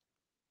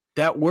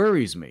 that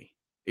worries me.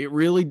 It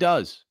really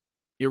does.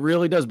 It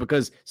really does,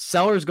 because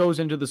Sellers goes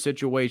into the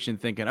situation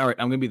thinking, all right,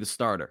 I'm going to be the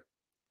starter.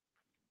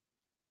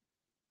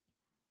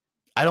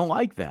 I don't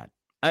like that.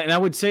 And I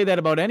would say that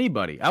about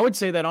anybody. I would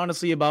say that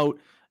honestly about,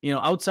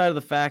 outside of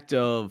the fact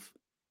of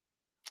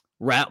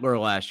Rattler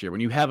last year,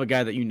 when you have a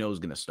guy that you know is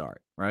going to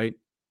start, right?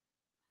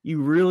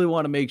 You really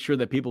want to make sure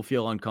that people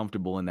feel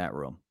uncomfortable in that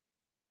room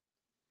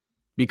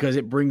because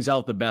it brings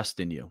out the best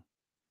in you.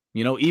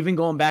 Even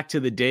going back to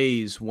the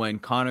days when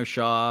Connor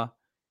Shaw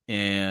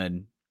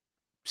and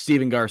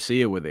Steven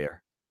Garcia were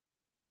there.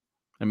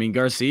 I mean,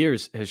 Garcia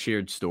has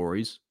shared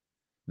stories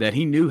that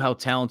he knew how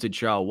talented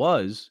Shaw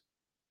was,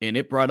 and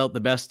it brought out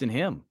the best in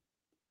him.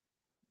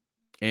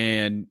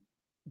 And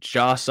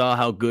Shaw saw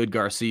how good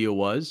Garcia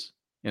was,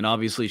 and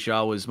obviously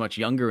Shaw was much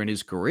younger in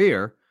his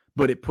career,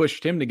 but it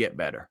pushed him to get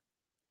better.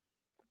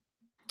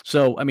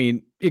 So, I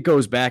mean, it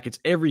goes back. It's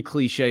every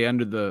cliche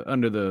under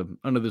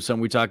the sun.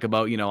 We talk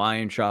about,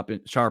 iron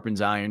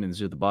sharpens iron, and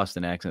there's the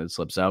Boston accent that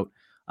slips out.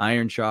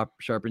 Iron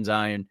sharpens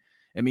iron.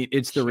 I mean,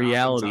 it's the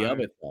reality of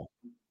it, though.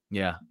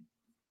 Yeah.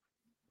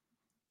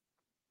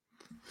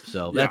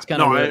 So that's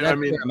kind of where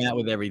I'm at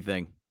with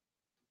everything.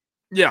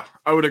 Yeah,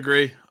 I would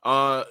agree.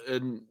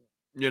 And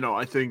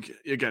I think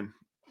again,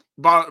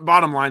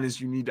 bottom line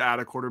is you need to add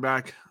a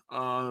quarterback.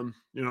 And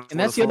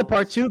that's the other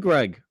part too,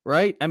 Greg.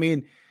 Right? I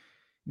mean,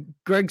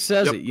 Greg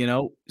says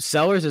it.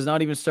 Sellers has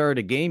not even started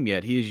a game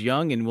yet. He is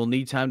young and will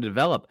need time to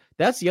develop.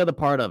 That's the other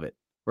part of it,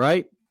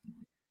 right?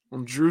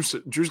 Well, Drew's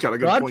got a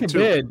good God point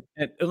forbid,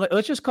 too. And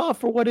let's just call it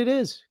for what it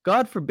is.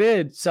 God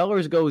forbid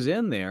Sellers goes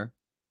in there,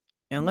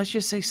 and let's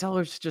just say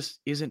Sellers just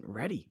isn't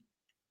ready.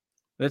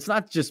 That's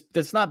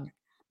not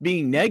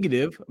being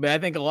negative. I mean, I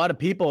think a lot of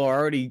people are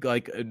already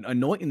like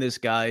anointing this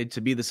guy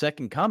to be the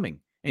second coming,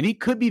 and he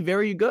could be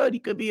very good. He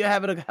could be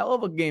having a hell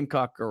of a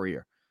Gamecock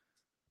career.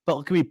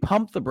 But can we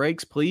pump the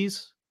brakes,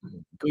 please?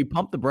 Can we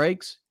pump the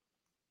brakes?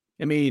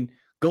 I mean,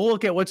 go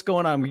look at what's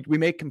going on. We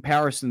make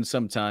comparisons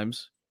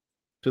sometimes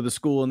to the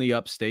school in the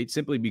upstate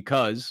simply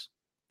because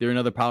they're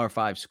another Power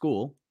 5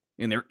 school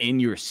and they're in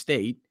your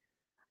state.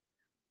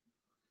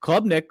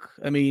 Klubnik,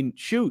 I mean,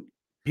 shoot,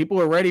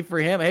 people are ready for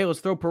him. Hey,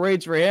 let's throw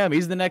parades for him.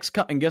 He's the next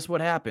and guess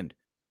what happened?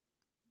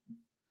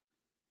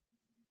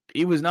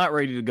 He was not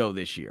ready to go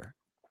this year.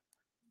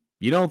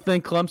 You don't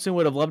think Clemson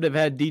would have loved to have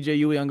had DJ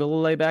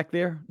Uiagalelei back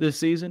there this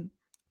season?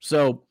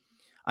 So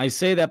I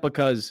say that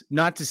because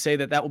not to say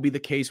that will be the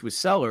case with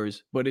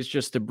Sellers, but it's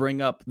just to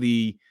bring up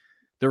the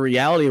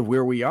reality of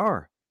where we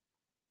are.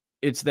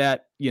 It's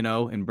that,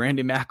 and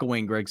Brandon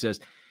McElwain, Greg says,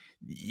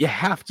 you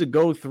have to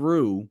go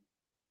through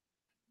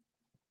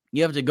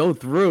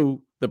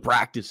the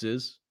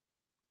practices,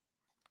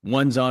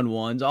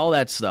 ones-on-ones, all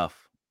that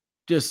stuff.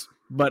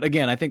 But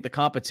again, I think the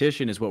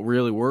competition is what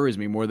really worries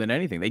me more than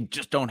anything. They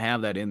just don't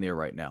have that in there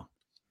right now.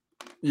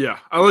 Yeah,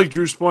 I like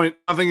Drew's point.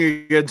 Nothing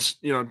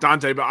against,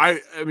 Dante, but I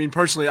mean,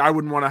 personally, I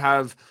wouldn't want to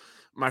have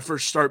my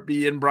first start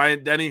be in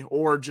Bryant Denny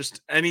or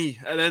just at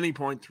any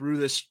point through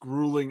this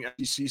grueling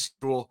SEC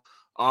schedule.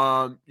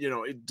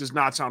 It does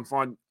not sound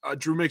fun.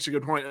 Drew makes a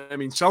good point. I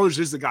mean, Sellers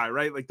is the guy,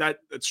 right? Like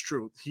that's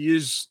true. He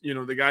is,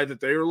 the guy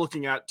that they are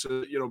looking at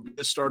to, be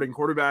the starting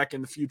quarterback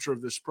in the future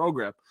of this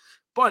program.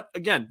 But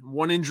again,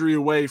 one injury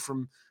away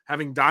from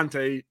having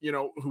Dante,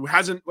 who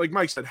hasn't, like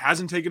Mike said,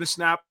 hasn't taken a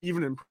snap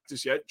even in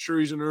practice yet. Sure,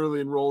 he's an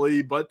early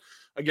enrollee, but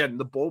again,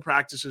 the bowl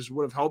practices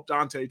would have helped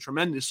Dante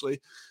tremendously.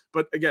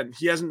 But again,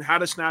 he hasn't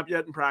had a snap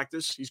yet in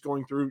practice. He's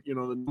going through, the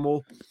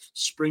normal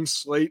spring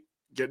slate,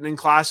 getting in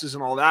classes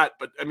and all that.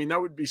 But I mean, that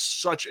would be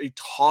such a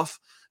tough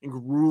and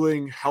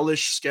grueling,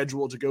 hellish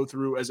schedule to go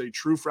through as a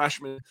true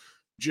freshman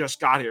just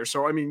got here.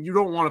 So, I mean, you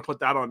don't want to put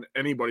that on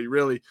anybody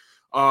really.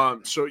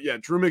 So yeah,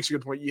 Drew makes a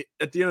good point.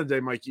 At the end of the day,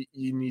 Mike,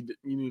 you need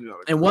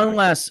another. And one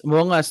last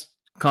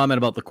comment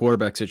about the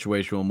quarterback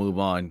situation. We'll move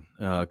on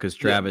because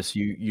Travis,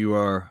 you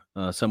are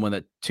someone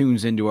that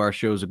tunes into our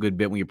shows a good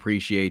bit. We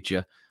appreciate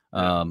you,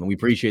 and we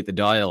appreciate the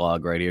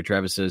dialogue right here.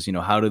 Travis says,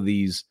 how do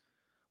these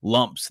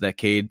lumps that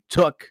Cade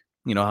took,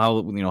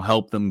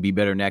 help them be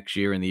better next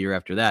year and the year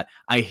after that?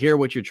 I hear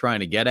what you're trying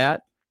to get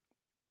at,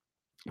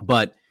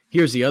 but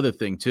here's the other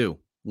thing too.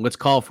 Let's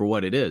call for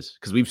what it is,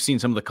 because we've seen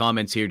some of the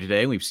comments here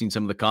today. We've seen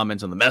some of the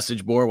comments on the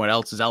message board. What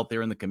else is out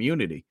there in the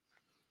community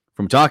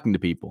from talking to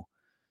people?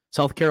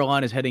 South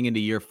Carolina is heading into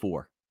year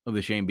 4 of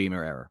the Shane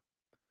Beamer era.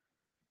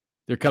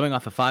 They're coming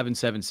off a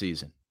 5-7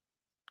 season.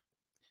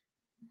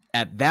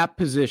 At that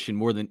position,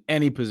 more than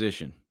any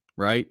position,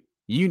 right?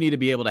 You need to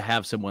be able to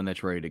have someone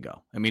that's ready to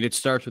go. I mean, it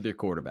starts with your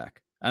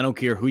quarterback. I don't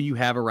care who you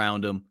have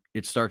around them.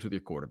 It starts with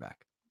your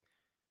quarterback.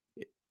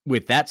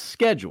 With that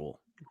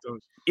schedule,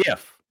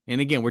 and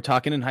again, we're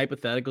talking in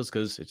hypotheticals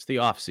because it's the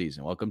off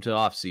season. Welcome to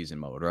off season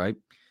mode, right?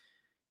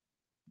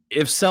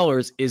 If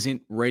Sellers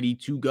isn't ready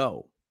to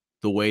go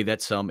the way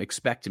that some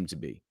expect him to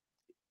be,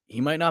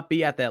 he might not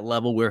be at that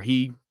level where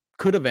he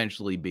could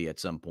eventually be at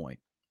some point.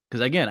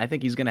 Because again, I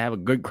think he's going to have a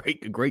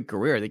great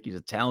career. I think he's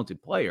a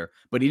talented player,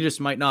 but he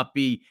just might not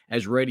be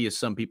as ready as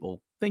some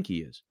people think he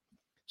is.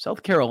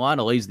 South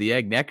Carolina lays the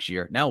egg next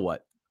year. Now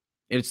what?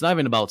 It's not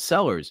even about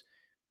Sellers.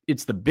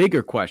 it's the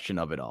bigger question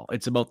of it all.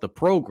 It's about the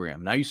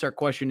program. Now you start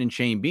questioning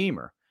Shane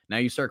Beamer. Now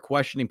you start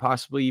questioning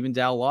possibly even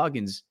Dow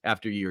Loggins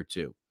after year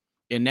 2.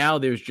 And now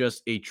there's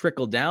just a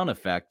trickle-down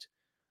effect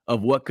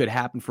of what could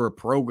happen for a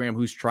program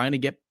who's trying to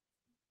get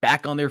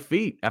back on their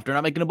feet after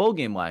not making a bowl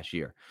game last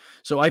year.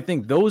 So I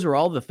think those are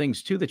all the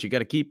things, too, that you got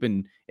to keep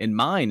in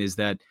mind is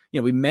that,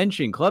 we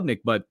mentioned Klubnik,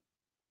 but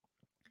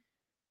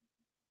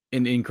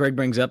and Craig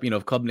brings up,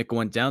 if Klubnik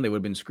went down, they would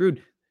have been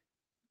screwed.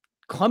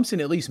 Clemson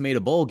at least made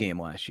a bowl game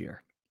last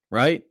year,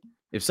 right?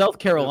 If South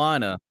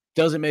Carolina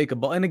doesn't make a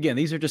bowl, and again,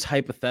 these are just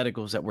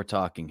hypotheticals that we're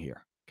talking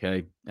here,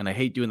 okay? And I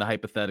hate doing the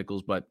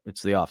hypotheticals, but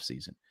it's the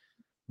offseason.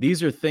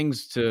 These are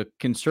things to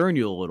concern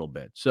you a little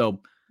bit.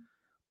 So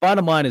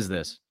bottom line is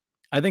this.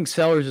 I think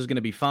Sellers is going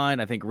to be fine.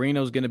 I think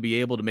Reno's going to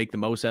be able to make the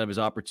most out of his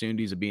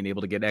opportunities of being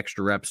able to get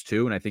extra reps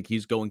too. And I think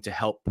he's going to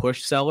help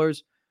push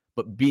Sellers,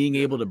 but being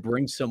able to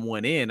bring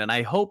someone in, and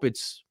I hope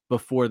it's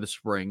before the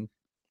spring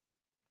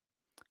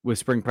with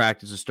spring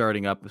practices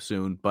starting up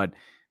soon. But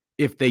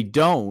if they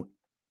don't,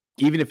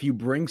 even if you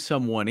bring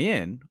someone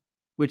in,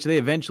 which they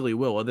eventually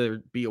will, whether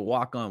it be a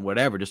walk-on,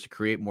 whatever, just to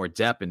create more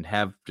depth and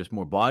have just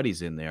more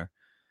bodies in there,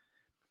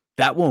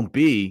 that wouldn't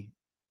be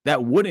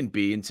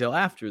until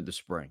after the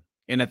spring.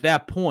 And at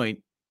that point,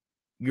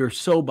 you're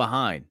so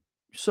behind.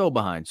 So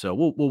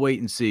we'll wait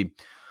and see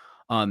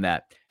on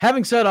that.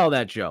 Having said all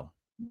that, Joe,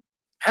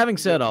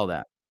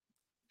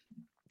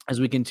 as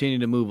we continue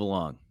to move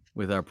along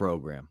with our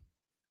program,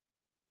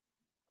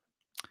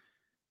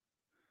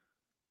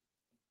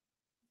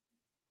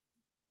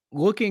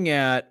 looking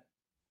at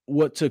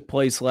what took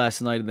place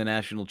last night in the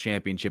national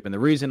championship, and the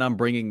reason I'm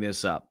bringing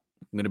this up,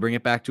 I'm going to bring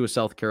it back to a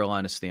South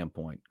Carolina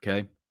standpoint,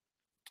 okay?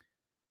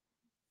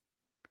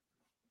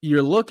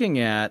 You're looking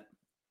at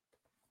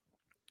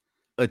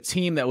a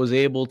team that was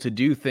able to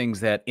do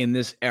things that in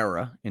this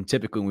era, and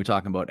typically when we're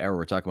talking about era,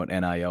 we're talking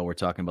about NIL, we're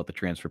talking about the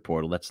transfer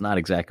portal. That's not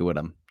exactly what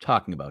I'm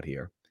talking about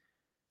here.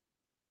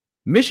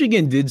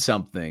 Michigan did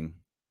something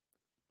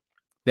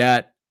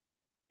that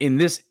in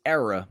this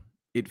era,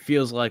 it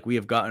feels like we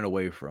have gotten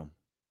away from.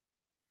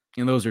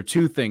 And those are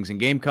two things. And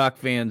Gamecock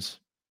fans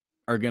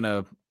are going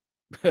to,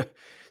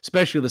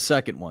 especially the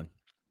second one,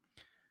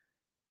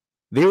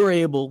 they were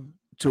able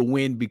to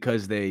win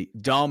because they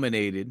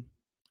dominated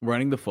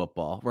running the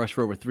football, rushed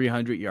for over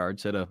 300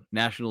 yards, set a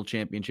national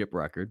championship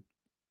record.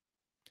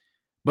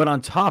 But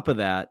on top of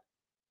that,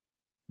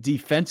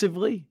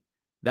 defensively,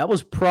 that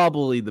was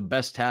probably the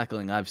best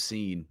tackling I've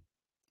seen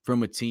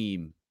from a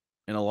team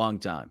in a long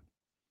time.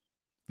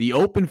 The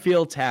open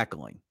field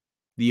tackling,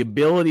 the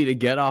ability to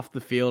get off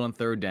the field on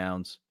third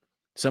downs,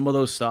 some of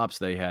those stops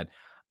they had.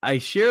 I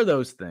share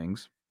those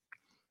things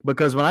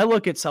because when I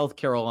look at South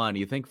Carolina,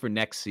 you think for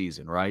next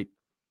season, right?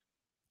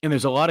 And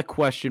there's a lot of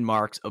question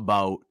marks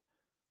about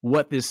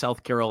what this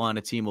South Carolina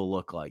team will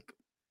look like.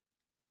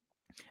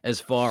 As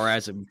far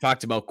as we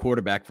talked about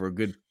quarterback for a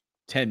good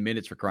 10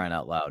 minutes for crying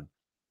out loud.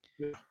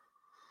 Yeah.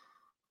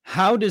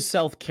 How does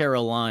South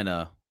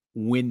Carolina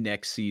win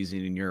next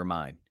season in your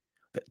mind?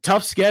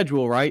 Tough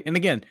schedule, right? And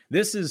again,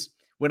 this is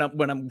what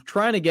I'm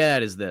trying to get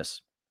at is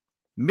this.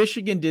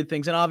 Michigan did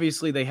things, and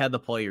obviously they had the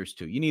players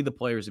too. You need the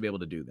players to be able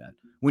to do that.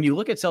 When you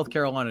look at South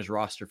Carolina's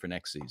roster for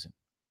next season,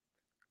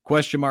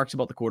 question marks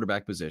about the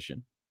quarterback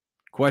position,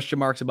 question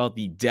marks about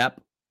the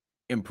depth,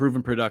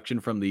 improving production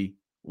from the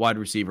wide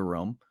receiver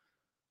room.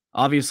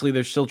 Obviously,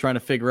 they're still trying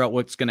to figure out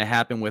what's going to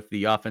happen with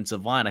the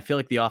offensive line. I feel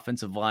like the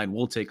offensive line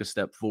will take a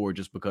step forward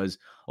just because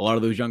a lot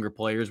of those younger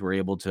players were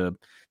able to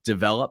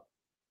develop,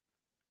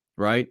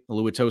 right?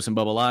 Oluwatosin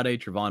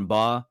Babalade, Trevon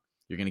Baugh.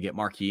 You're going to get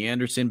Marquis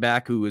Anderson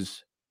back, who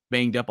was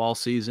banged up all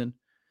season.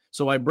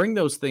 So I bring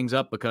those things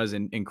up because,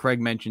 and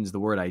Craig mentions the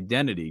word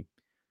identity.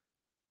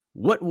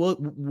 What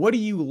are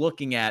you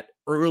looking at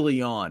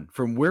early on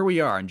from where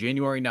we are on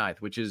January 9th,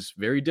 which is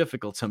very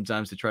difficult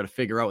sometimes to try to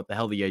figure out what the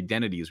hell the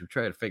identity is. We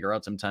try to figure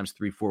out sometimes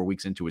 3-4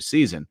 weeks into a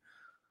season.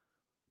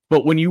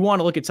 But when you want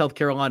to look at South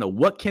Carolina,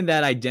 what can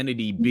that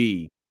identity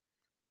be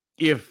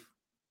if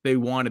they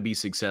want to be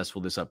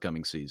successful this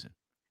upcoming season?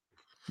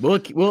 Will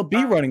it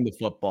be running the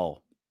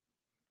football?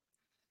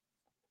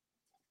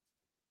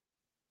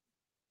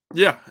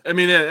 Yeah, I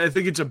mean, I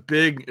think it's a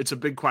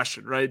big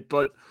question, right?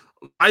 But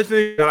I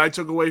think that I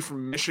took away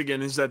from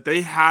Michigan is that they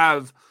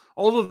have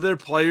all of their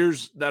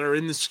players that are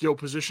in the skill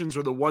positions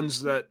are the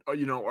ones that,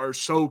 are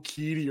so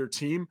key to your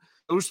team.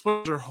 Those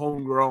players are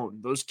homegrown.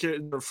 Those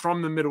kids are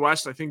from the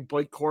Midwest. I think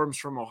Blake Corum's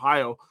from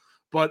Ohio,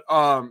 but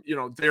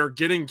they're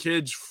getting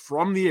kids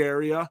from the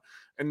area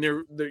and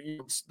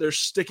they're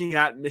sticking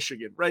at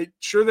Michigan, right?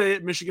 Sure,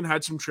 Michigan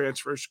had some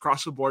transfers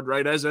across the board,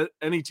 right? As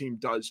any team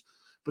does,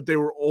 but they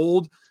were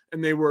old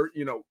and they were,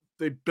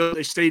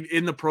 they stayed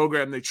in the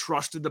program. They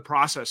trusted the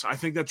process. I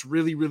think that's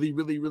really, really,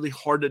 really, really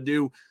hard to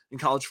do in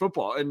college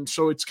football. And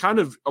so it's kind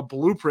of a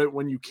blueprint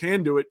when you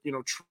can do it,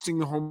 trusting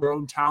the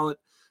homegrown talent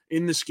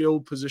in the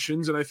skilled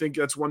positions. And I think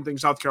that's one thing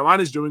South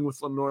Carolina is doing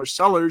with Lenore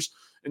Sellers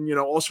and,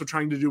 also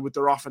trying to do with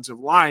their offensive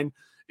line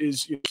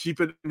is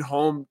keep it in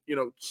home,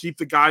 keep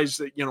the guys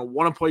that,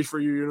 want to play for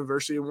your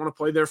university and want to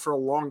play there for a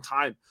long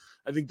time.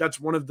 I think that's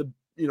one of the,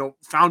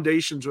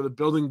 foundations or the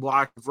building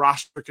block of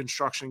roster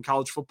construction in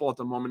college football at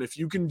the moment. If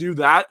you can do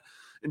that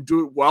and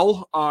do it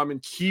well,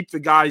 and keep the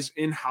guys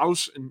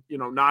in-house and,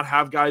 not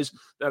have guys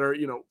that are,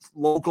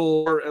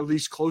 local or at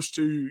least close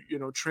to,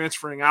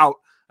 transferring out,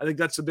 I think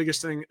that's the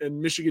biggest thing.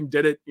 And Michigan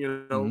did it,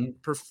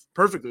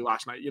 perfectly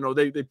last night.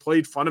 They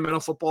played fundamental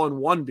football and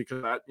won because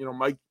of that.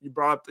 Mike, you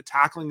brought up the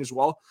tackling as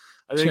well.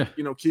 I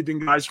think, keeping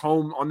guys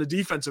home on the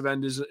defensive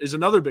end is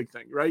another big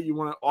thing, right? You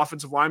want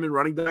offensive linemen,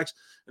 running backs,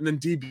 and then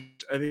DB.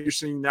 I think you're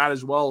seeing that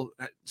as well.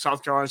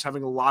 South Carolina's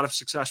having a lot of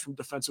success from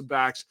defensive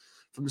backs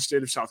from the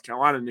state of South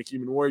Carolina, Nick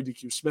Emmanwori,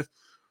 DQ Smith,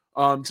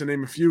 to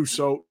name a few.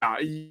 So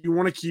you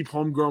want to keep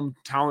homegrown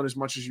talent as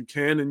much as you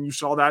can. And you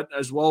saw that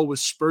as well with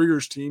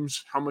Spurrier's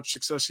teams, how much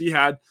success he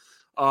had.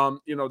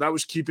 That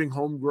was keeping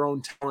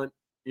homegrown talent,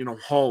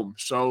 home.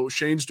 So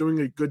Shane's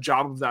doing a good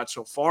job of that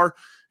so far.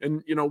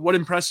 And, what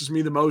impresses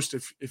me the most,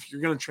 if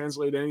you're going to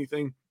translate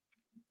anything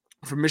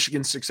from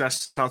Michigan's success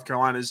to South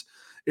Carolina's,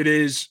 it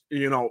is,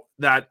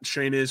 that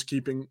Shane is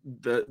keeping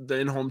the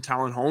in-home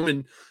talent home.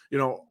 And,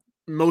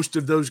 most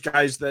of those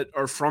guys that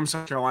are from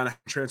South Carolina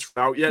haven't transferred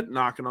out yet,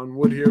 knocking on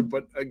wood here.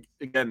 But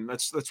again,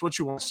 that's what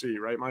you want to see,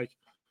 right, Mike?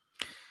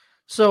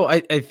 So I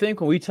think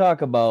when we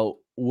talk about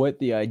what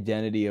the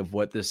identity of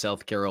what the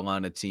South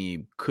Carolina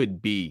team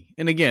could be,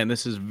 and again,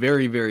 this is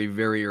very, very,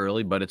 very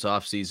early, but it's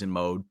off-season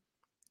mode.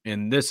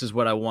 And this is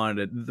what I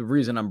wanted. The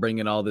reason I'm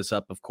bringing all this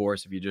up, of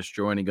course, if you're just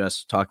joining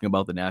us, talking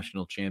about the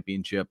national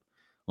championship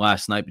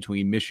last night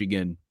between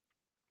Michigan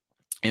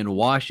and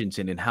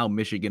Washington and how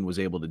Michigan was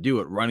able to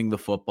do it, running the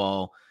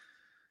football,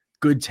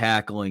 good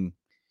tackling.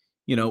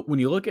 When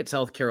you look at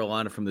South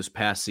Carolina from this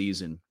past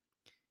season,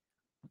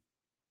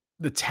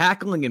 the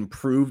tackling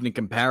improved in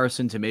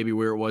comparison to maybe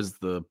where it was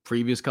the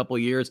previous couple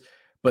of years,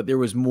 but there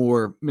was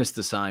more missed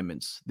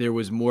assignments. There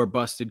was more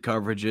busted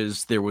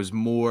coverages. There was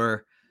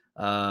more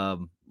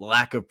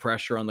lack of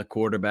pressure on the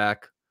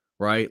quarterback,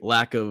 right?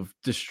 Lack of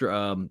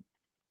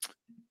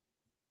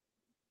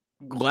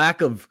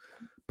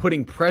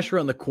putting pressure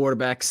on the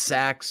quarterback,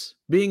 sacks,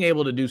 being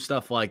able to do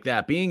stuff like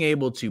that, being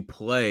able to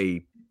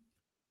play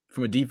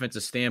from a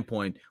defensive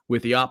standpoint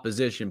with the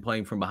opposition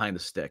playing from behind the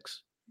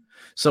sticks.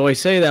 So I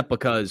say that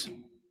because,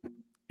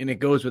 and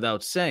it goes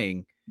without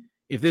saying,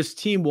 if this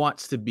team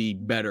wants to be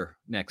better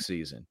next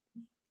season,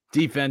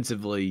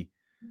 defensively,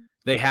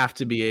 they have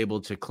to be able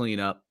to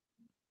clean up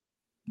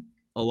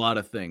a lot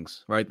of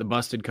things, right? The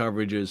busted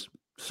coverages,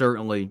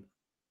 certainly.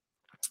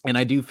 And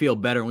I do feel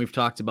better, and we've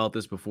talked about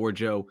this before,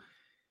 Joe.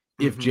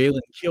 If Jalen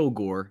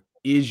Kilgore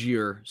is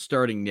your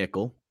starting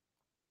nickel,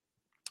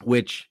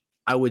 which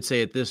I would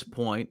say at this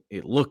point,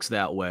 it looks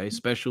that way,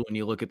 especially when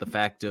you look at the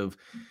fact of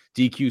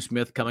DQ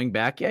Smith coming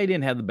back. Yeah, he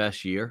didn't have the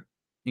best year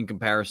in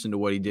comparison to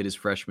what he did his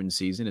freshman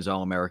season, his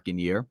All-American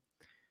year.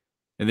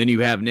 And then you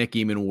have Nick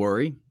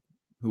Emmanwori,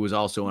 who was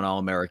also an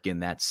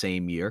All-American that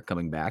same year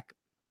coming back.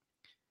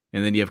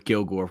 And then you have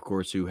Kilgore, of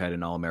course, who had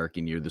an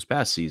All-American year this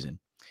past season.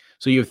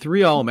 So you have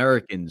 3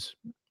 All-Americans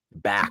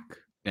back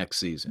next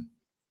season.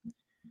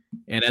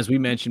 And as we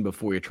mentioned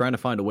before, you're trying to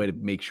find a way to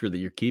make sure that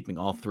you're keeping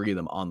all 3 of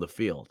them on the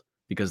field,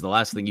 because the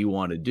last thing you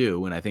want to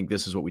do, and I think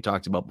this is what we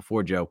talked about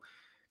before, Joe,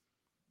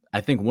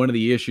 I think one of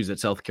the issues that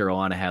South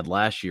Carolina had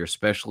last year,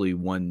 especially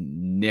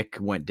when Nick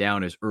went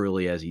down as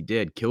early as he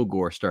did,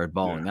 Kilgore started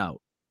balling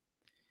out.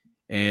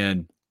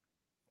 And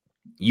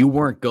you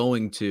weren't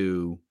going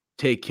to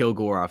take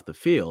Kilgore off the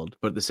field,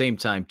 but at the same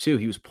time, too,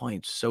 he was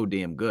playing so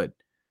damn good.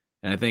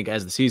 And I think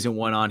as the season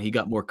went on, he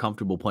got more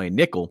comfortable playing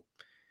nickel.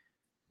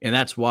 And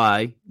that's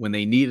why when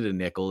they needed a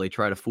nickel, they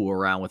try to fool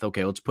around with,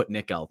 okay, let's put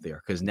Nick out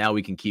there because now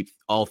we can keep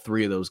all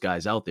 3 of those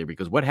guys out there.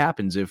 Because what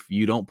happens if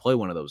you don't play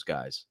one of those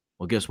guys?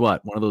 Well, guess what?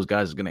 One of those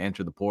guys is going to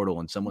enter the portal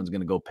and someone's going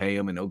to go pay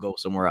him and he'll go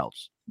somewhere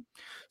else.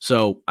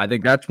 So I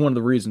think that's one of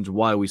the reasons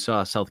why we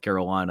saw South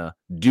Carolina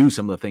do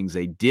some of the things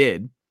they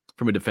did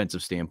from a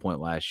defensive standpoint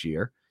last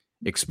year,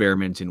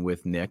 experimenting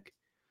with Nick.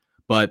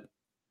 But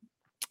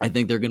I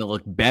think they're going to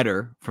look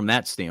better from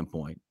that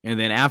standpoint. And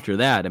then after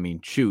that, I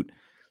mean, shoot.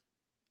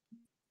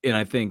 And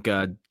I think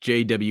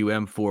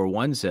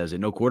JWM41 says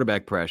it, no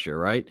quarterback pressure,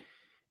 right?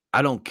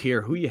 I don't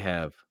care who you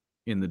have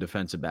in the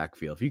defensive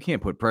backfield. If you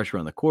can't put pressure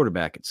on the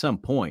quarterback at some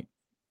point,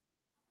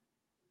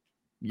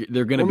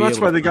 they're going to be. That's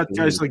why they got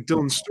guys like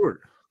Dylan Stewart.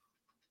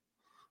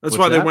 That's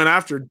why they went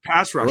after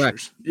pass rushers.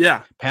 Correct.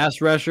 Yeah. Pass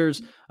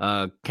rushers.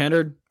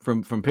 Kennard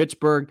from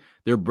Pittsburgh,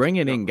 they're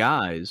bringing in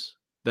guys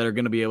that are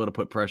going to be able to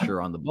put pressure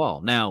on the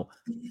ball. Now,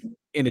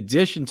 in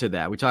addition to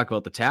that, we talk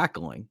about the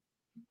tackling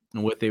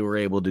and what they were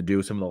able to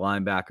do. Some of the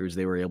linebackers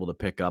they were able to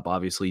pick up.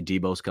 Obviously,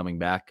 Debo's coming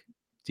back,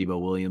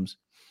 Debo Williams.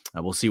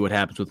 We'll see what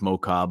happens with Mo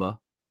Kaba,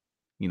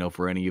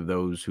 for any of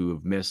those who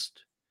have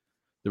missed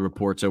the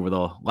reports over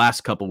the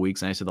last couple of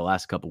weeks. And I said the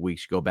last couple of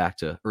weeks, go back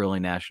to early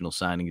National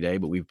Signing Day,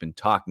 but we've been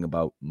talking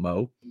about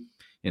Mo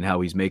and how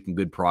he's making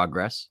good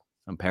progress.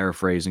 I'm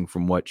paraphrasing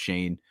from what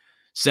Shane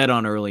said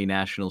on early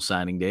National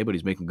Signing Day, but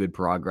he's making good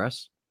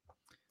progress.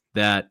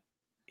 That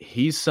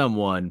he's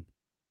someone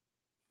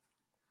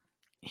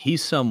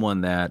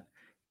that,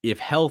 if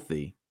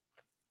healthy,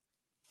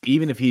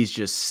 even if he's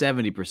just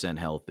 70%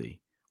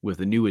 healthy, with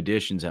the new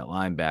additions at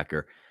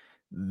linebacker,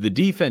 the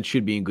defense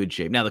should be in good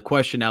shape. Now, the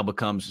question now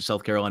becomes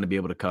South Carolina be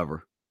able to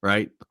cover,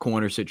 right? The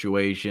corner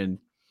situation.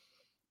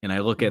 And I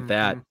look at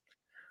that.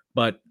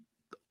 But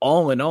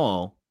all in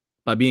all,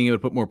 by being able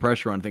to put more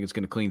pressure on, I think it's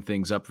going to clean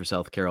things up for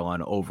South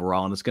Carolina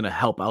overall. And it's going to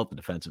help out the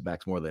defensive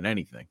backs more than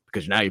anything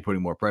because now you're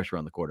putting more pressure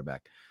on the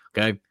quarterback.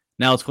 Okay.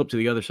 Now let's flip to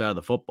the other side of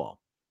the football.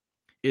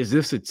 Is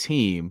this a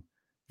team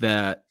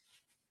that,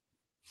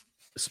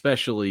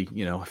 especially,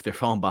 if they're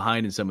falling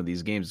behind in some of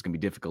these games, it's going to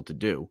be difficult to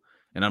do.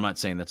 And I'm not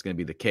saying that's going to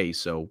be the case.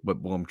 So, but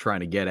what I'm trying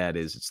to get at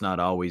is it's not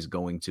always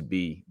going to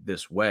be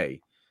this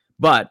way.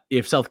 But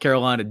if South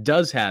Carolina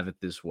does have it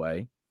this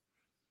way,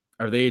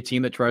 are they a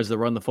team that tries to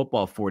run the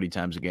football 40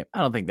 times a game? I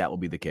don't think that will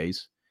be the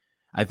case.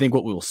 I think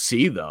what we'll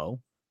see,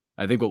 though,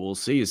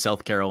 is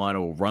South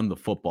Carolina will run the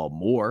football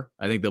more.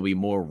 I think there'll be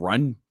more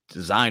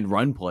designed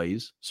run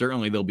plays.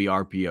 Certainly there'll be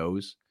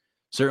RPOs.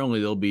 Certainly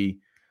there'll be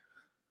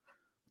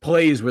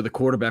plays where the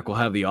quarterback will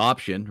have the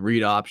option,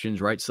 read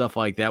options, right? Stuff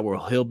like that, where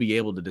he'll be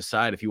able to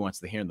decide if he wants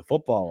to hand the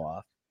football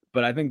off.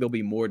 But I think there'll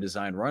be more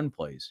designed run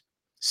plays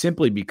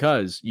simply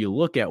because you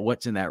look at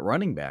what's in that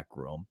running back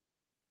room.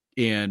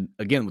 And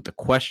again, with the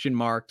question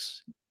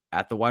marks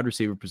at the wide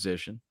receiver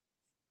position,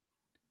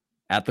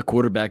 at the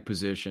quarterback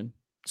position,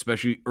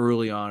 especially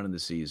early on in the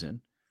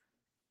season,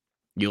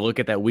 you look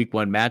at that week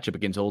 1 matchup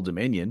against Old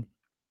Dominion.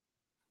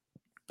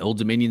 Old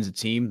Dominion's a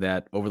team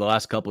that over the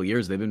last couple of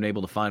years, they've been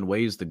able to find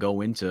ways to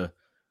go into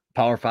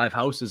Power 5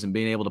 houses and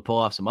being able to pull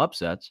off some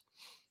upsets.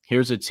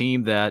 Here's a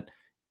team that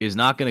is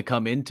not going to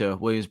come into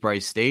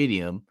Williams-Brice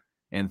Stadium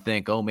and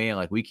think, oh man,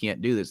 like we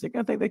can't do this. They're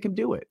going to think they can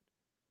do it.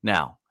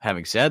 Now,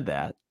 having said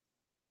that,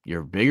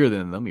 you're bigger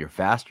than them. You're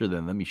faster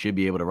than them. You should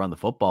be able to run the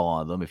football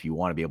on them if you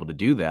want to be able to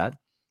do that.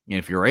 And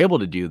if you're able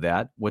to do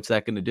that, what's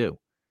that going to do?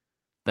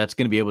 That's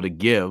going to be able to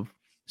give,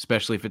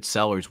 especially if it's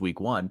Sellers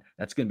week 1,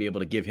 that's going to be able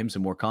to give him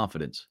some more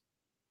confidence.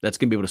 That's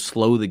going to be able to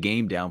slow the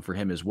game down for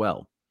him as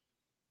well.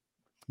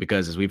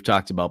 Because as we've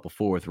talked about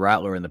before with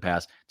Rattler in the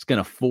past, it's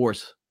going to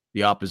force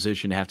the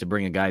opposition to have to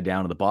bring a guy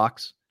down to the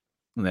box,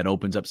 and that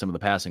opens up some of the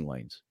passing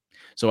lanes.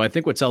 So I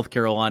think what South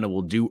Carolina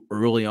will do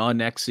early on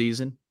next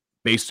season,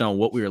 based on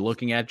what we were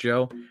looking at,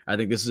 Joe, I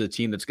think this is a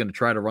team that's going to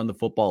try to run the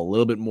football a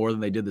little bit more than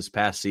they did this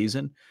past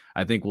season.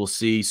 I think we'll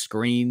see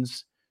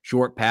screens,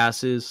 short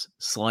passes,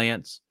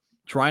 slants,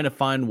 trying to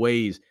find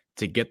ways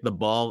to get the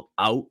ball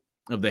out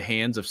of the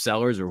hands of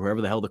Sellers or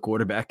whoever the hell the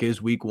quarterback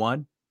is week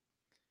 1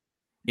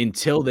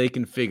 until they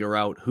can figure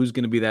out who's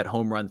going to be that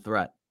home run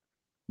threat.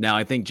 Now,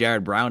 I think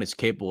Jared Brown is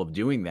capable of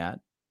doing that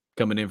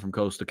coming in from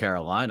Coastal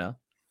Carolina,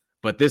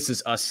 but this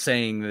is us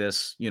saying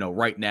this,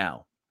 right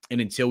now. And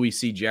until we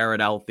see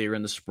Jared out there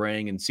in the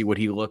spring and see what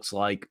he looks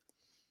like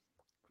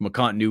from a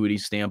continuity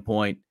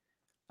standpoint,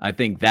 I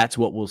think that's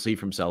what we'll see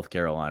from South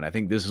Carolina. I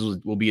think this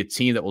will be a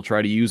team that will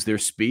try to use their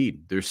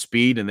speed,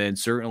 and then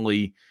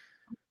certainly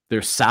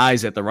their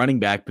size at the running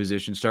back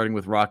position, starting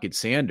with Rocket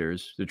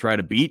Sanders, to try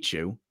to beat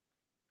you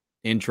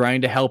and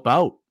trying to help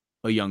out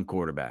a young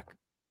quarterback.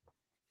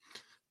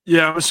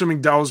 Yeah, I'm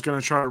assuming Dell's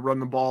going to try to run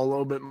the ball a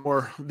little bit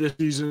more this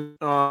season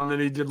than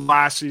he did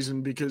last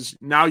season because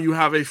now you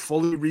have a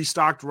fully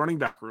restocked running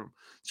back room.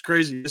 It's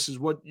crazy. This is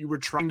what you were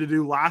trying to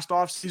do last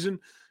offseason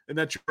and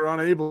that you were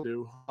unable to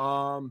do.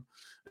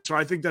 So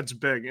I think that's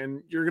big.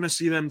 And you're going to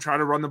see them try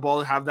to run the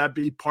ball, have that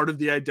be part of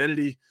the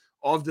identity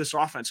of this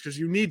offense because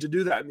you need to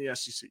do that in the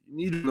SEC.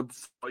 You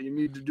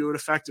need to do it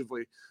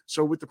effectively.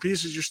 So with the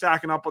pieces you're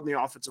stacking up on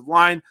the offensive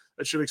line,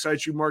 that should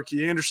excite you.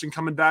 Marquis Anderson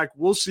coming back.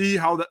 We'll see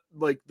how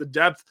the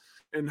depth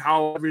and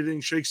how everything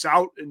shakes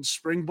out in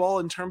spring ball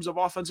in terms of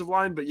offensive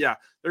line. But yeah,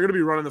 they're going to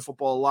be running the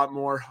football a lot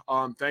more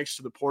thanks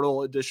to the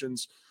portal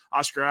additions.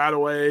 Oscar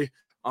Attaway,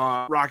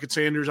 Rocket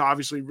Sanders,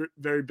 obviously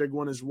very big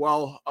one as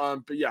well.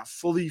 But yeah,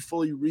 fully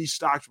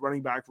restocked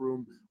running back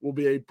room will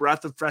be a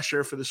breath of fresh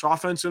air for this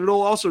offense. And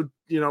it'll also,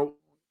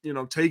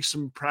 take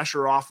some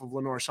pressure off of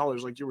Lenore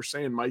Sellers, like you were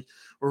saying, Mike,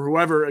 or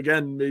whoever,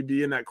 again, may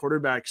be in that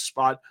quarterback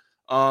spot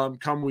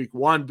come week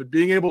 1. But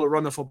being able to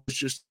run the football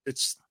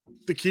it's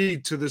the key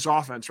to this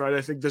offense, right?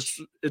 I think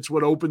it's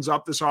what opens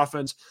up this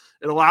offense.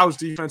 It allows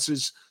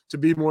defenses to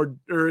be more,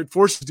 or it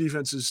forces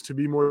defenses to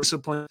be more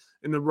disciplined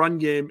in the run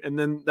game. And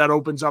then that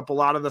opens up a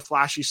lot of the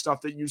flashy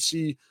stuff that you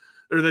see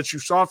or that you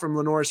saw from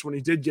Lenoris when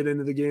he did get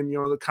into the game,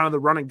 the kind of the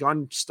run and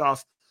gun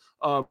stuff.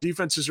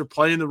 Defenses are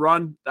playing the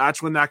run.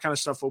 That's when that kind of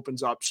stuff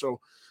opens up.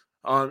 So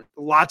a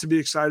lot to be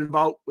excited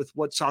about with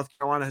what South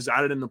Carolina has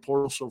added in the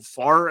portal so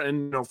far.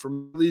 And,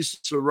 from at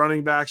least the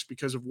running backs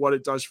because of what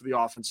it does for the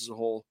offense as a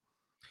whole.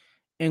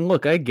 And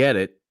look, I get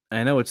it.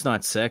 I know it's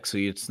not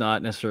sexy. It's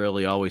not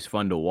necessarily always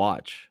fun to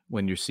watch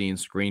when you're seeing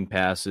screen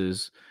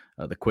passes,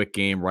 the quick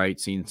game, right?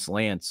 Seeing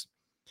slants.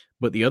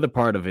 But the other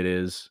part of it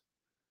is,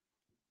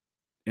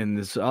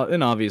 and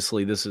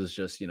obviously this is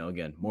just,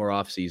 again, more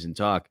off-season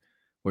talk.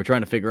 We're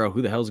trying to figure out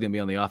who the hell is going to be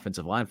on the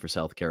offensive line for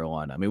South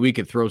Carolina. I mean, we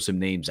could throw some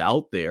names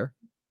out there,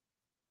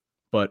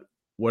 but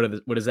what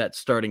is that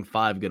starting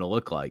 5 going to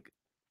look like,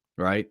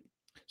 right?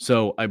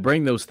 So I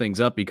bring those things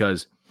up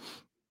because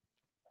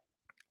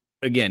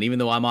again, even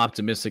though I'm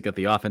optimistic that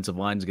the offensive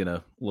line is going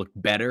to look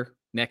better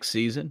next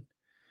season,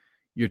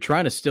 you're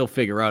trying to still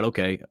figure out,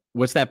 okay,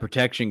 what's that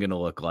protection going to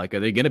look like? Are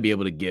they going to be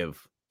able to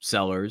give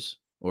Sellers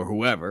or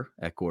whoever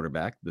at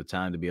quarterback the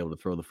time to be able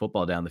to throw the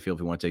football down the field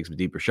if you want to take some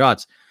deeper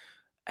shots?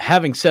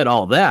 Having said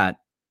all that,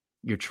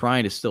 you're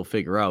trying to still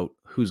figure out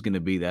who's going to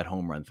be that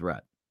home run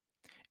threat.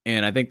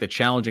 And I think the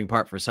challenging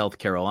part for South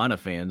Carolina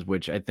fans,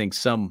 which I think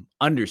some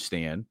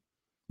understand,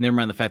 never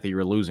mind the fact that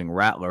you're losing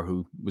Rattler,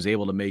 who was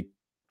able to make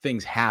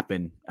things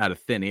happen out of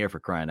thin air, for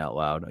crying out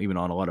loud, even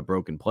on a lot of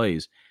broken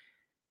plays.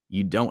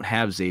 You don't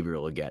have Xavier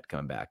Legette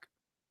coming back.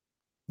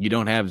 You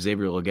don't have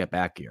Xavier Legette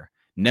back here.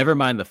 Never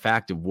mind the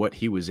fact of what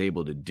he was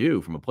able to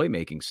do from a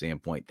playmaking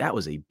standpoint. That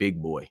was a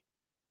big boy.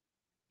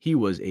 He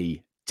was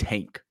a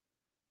tank.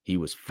 He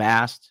was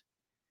fast.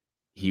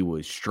 He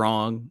was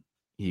strong.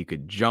 He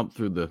could jump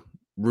through the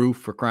roof,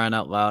 for crying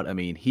out loud. I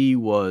mean, he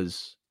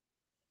was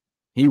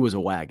a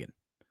wagon.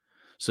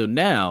 So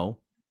now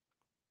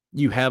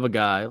you have a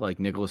guy like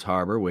Nicholas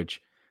Harbor,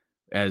 which,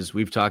 as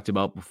we've talked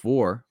about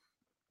before,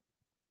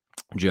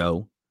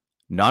 Joe,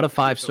 not a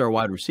 5-star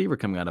wide receiver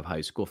coming out of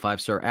high school,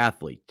 5-star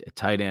athlete, a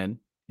tight end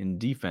and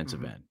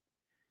defensive end.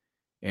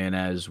 And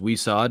as we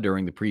saw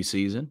during the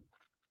preseason,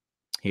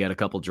 he had a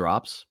couple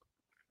drops,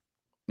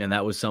 and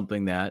that was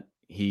something that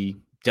he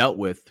dealt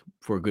with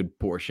for a good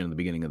portion of the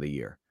beginning of the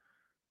year,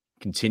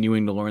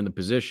 continuing to learn the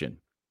position.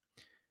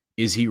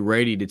 Is he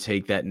ready to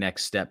take that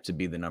next step to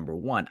be the number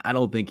one? I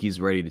don't think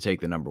he's ready to take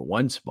the number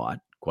one spot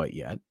quite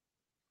yet.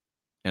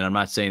 And I'm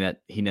not saying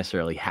that he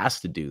necessarily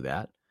has to do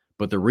that.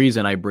 But the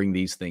reason I bring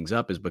these things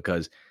up is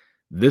because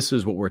this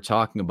is what we're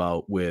talking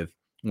about with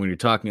when you're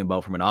talking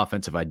about from an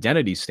offensive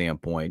identity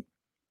standpoint.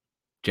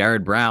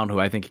 Jared Brown, who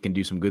I think can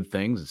do some good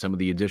things, and some of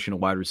the additional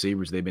wide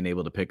receivers they've been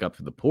able to pick up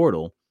through the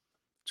portal,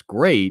 it's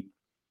great.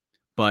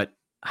 But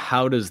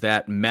how does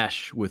that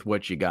mesh with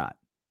what you got?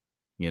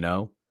 You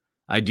know,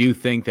 I do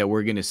think that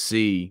we're going to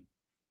see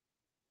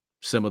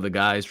some of the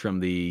guys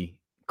from the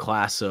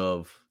class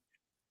of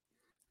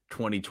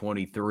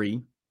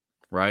 2023,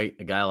 right?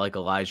 A guy like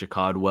Elijah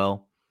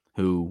Caldwell,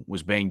 who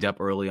was banged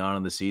up early on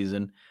in the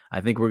season.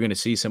 I think we're going to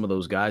see some of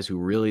those guys who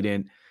really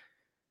didn't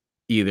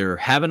either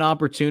have an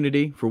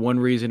opportunity for one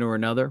reason or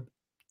another,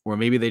 or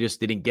maybe they just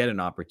didn't get an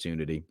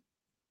opportunity.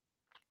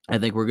 I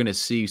think we're going to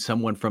see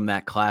someone from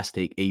that class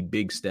take a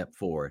big step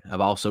forward.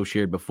 I've also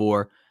shared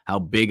before how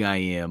big I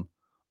am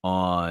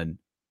on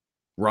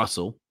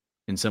Russell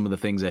and some of the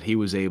things that he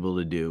was able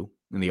to do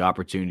and the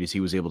opportunities he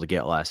was able to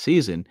get last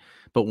season.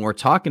 But when we're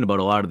talking about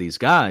a lot of these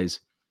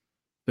guys,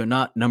 they're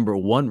not number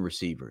one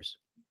receivers.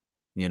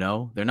 You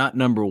know, they're not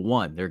number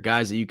one. They're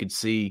guys that you could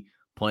see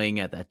playing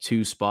at that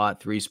 2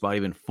 spot, 3 spot,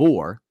 even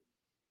 4.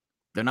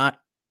 They're not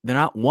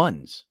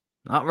ones,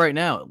 not right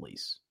now, at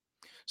least.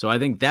 So I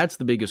think that's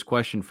the biggest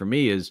question for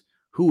me is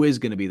who is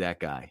going to be that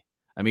guy?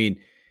 I mean,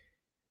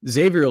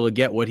 Xavier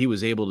Legette, what he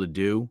was able to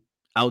do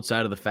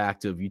outside of the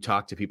fact of you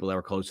talk to people that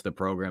were close to the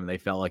program, and they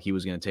felt like he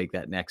was going to take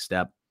that next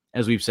step.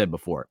 As we've said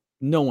before,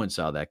 no one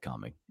saw that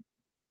coming.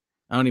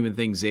 I don't even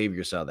think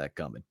Xavier saw that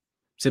coming,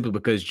 simply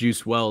because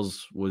Juice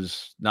Wells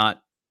was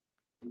not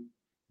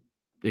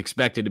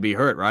expected to be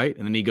hurt, right?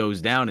 And then he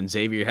goes down, and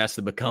Xavier has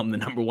to become the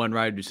number one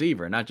wide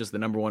receiver, not just the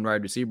number one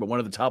wide receiver, but one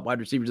of the top wide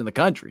receivers in the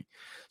country.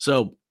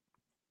 So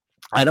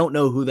I don't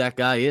know who that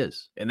guy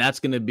is. And that's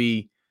going to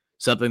be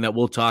something that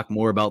we'll talk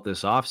more about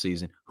this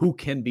offseason. Who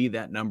can be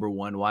that number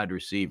one wide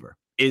receiver?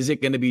 Is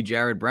it going to be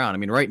Jared Brown? I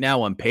mean, right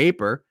now on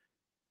paper,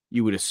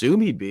 you would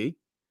assume he'd be.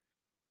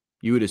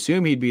 You would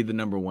assume he'd be the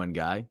number one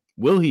guy.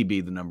 Will he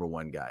be the number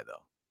one guy,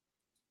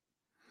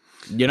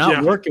 though? You're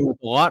not working with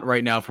a lot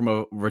right now from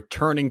a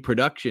returning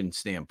production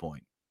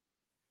standpoint.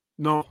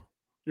 No,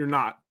 you're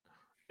not.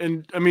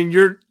 And, I mean,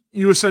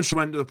 you essentially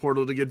went to the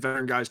portal to get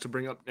veteran guys to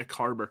bring up Nick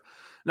Harbor.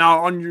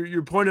 Now, on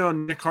your point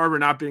on Nick Harbor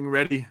not being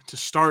ready to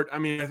start, I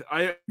mean,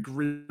 I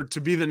agree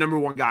to be the number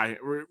one guy,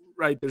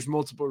 right? There's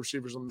multiple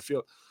receivers on the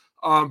field.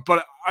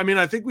 But, I mean,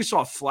 I think we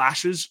saw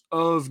flashes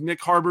of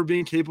Nick Harbor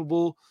being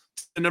capable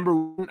to number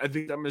one. I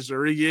think that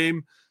Missouri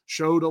game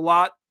showed a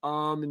lot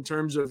in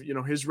terms of,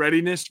 his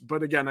readiness.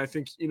 But, again, I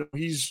think,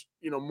 he's,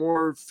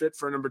 more fit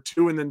for number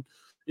 2. And then,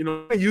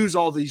 use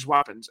all these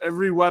weapons.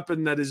 Every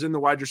weapon that is in the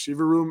wide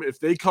receiver room, if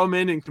they come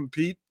in and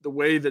compete the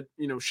way that,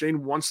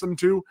 Shane wants them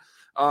to,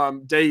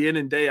 day in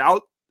and day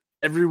out,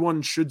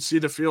 everyone should see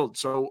the field.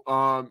 So,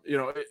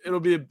 it'll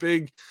be a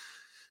big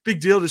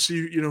deal to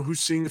see, who's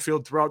seeing the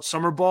field throughout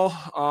summer ball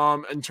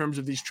in terms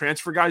of these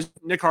transfer guys.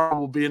 Nick Harbor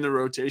will be in the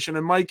rotation.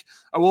 And Mike,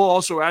 I will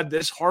also add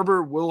this,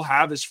 Harbor will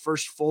have his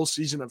first full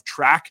season of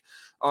track,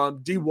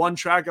 D1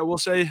 track, I will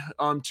say,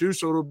 too.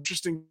 So it'll be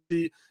interesting to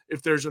see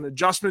if there's an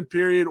adjustment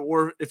period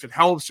or if it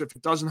helps, if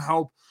it doesn't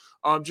help.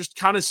 Just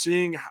kind of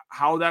seeing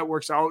how that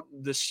works out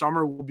this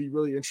summer will be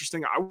really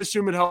interesting. I would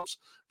assume it helps,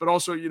 but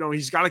also,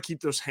 he's got to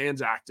keep those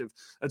hands active.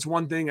 That's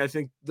one thing I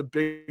think the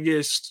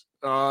biggest,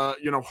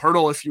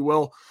 hurdle, if you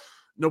will,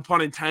 no pun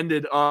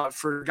intended,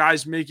 for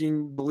guys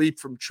making the leap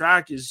from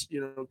track is,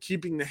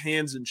 keeping the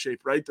hands in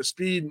shape, right? The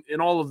speed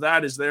and all of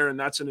that is there, and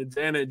that's an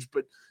advantage,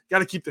 but got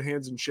to keep the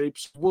hands in shape.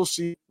 So we'll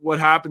see what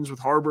happens with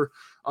Harbor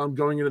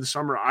going into the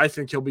summer. I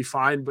think he'll be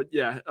fine, but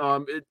yeah,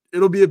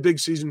 it'll be a big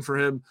season for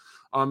him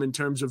in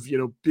terms of,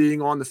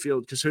 being on the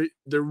field, because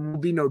there will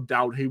be no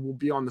doubt he will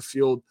be on the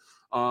field.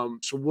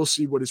 So we'll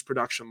see what his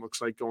production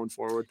looks like going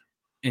forward.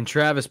 And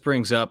Travis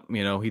brings up,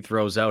 he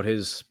throws out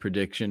his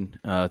prediction,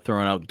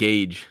 throwing out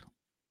Gage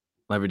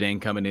Leverdane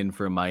coming in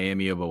from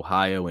Miami of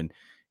Ohio, and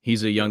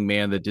he's a young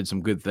man that did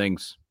some good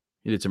things.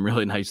 He did some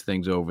really nice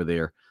things over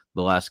there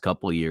the last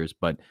couple of years.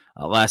 But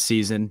last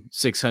season,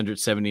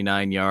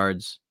 679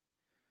 yards,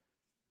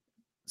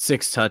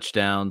 6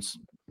 touchdowns.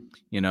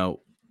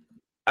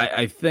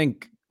 I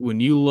think when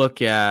you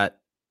look at,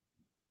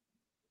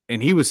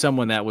 and he was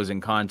someone that was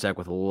in contact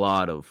with a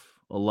lot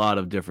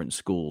of different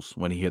schools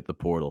when he hit the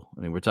portal.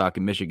 I mean, we're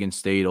talking Michigan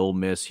State, Ole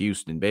Miss,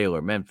 Houston,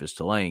 Baylor, Memphis,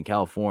 Tulane,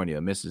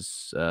 California,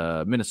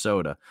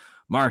 Minnesota,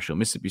 Marshall,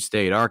 Mississippi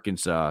State,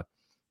 Arkansas,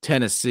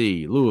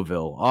 Tennessee,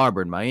 Louisville,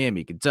 Auburn,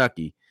 Miami,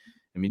 Kentucky.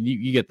 I mean,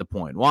 you get the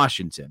point.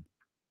 Washington.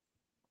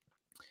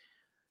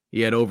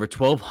 He had over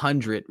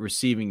 1,200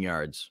 receiving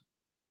yards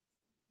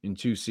in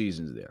 2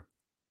 seasons there.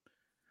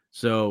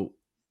 So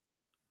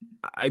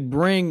I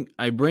bring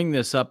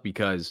this up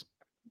because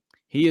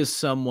he is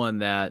someone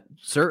that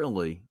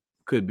certainly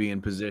could be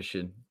in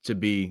position to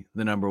be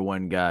the number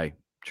 1 guy,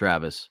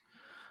 Travis.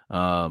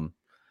 I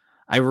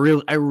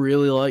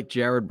really like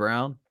Jared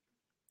Brown,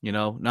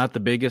 not the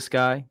biggest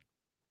guy,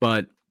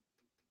 but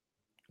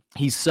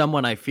he's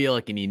someone I feel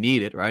like, and you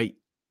need it, right?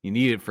 You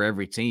need it for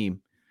every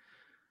team.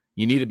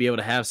 You need to be able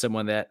to have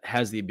someone that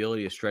has the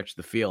ability to stretch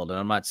the field. And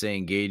I'm not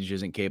saying Gage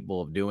isn't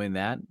capable of doing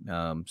that.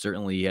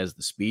 Certainly he has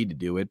the speed to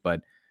do it,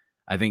 but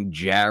I think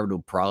Jared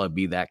will probably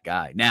be that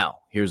guy. Now,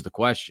 here's the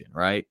question,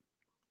 right?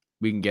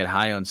 We can get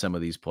high on some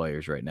of these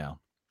players right now.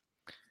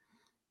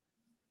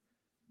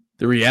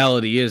 The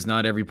reality is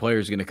not every player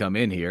is going to come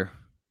in here,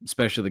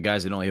 especially the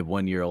guys that only have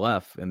 1 year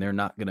left, and they're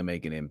not going to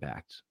make an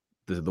impact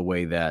the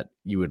way that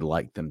you would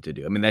like them to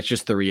do. I mean, that's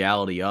just the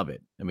reality of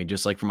it. I mean,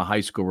 just like from a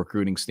high school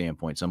recruiting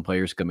standpoint, some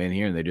players come in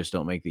here and they just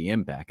don't make the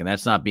impact. And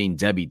that's not being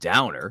Debbie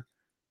Downer,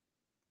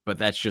 but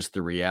that's just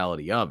the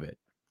reality of it.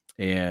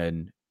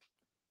 And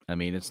I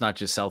mean, it's not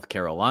just South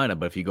Carolina,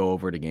 but if you go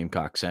over to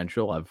Gamecock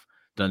Central, I've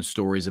done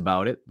stories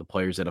about it. The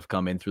players that have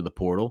come in through the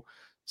portal,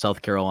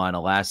 South Carolina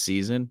last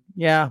season,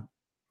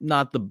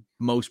 not the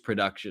most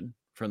production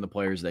from the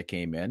players that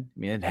came in. I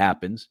mean, it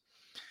happens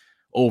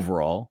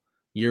overall.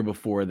 Year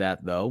before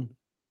that, though,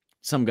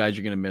 some guys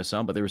you're going to miss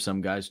on, but there were some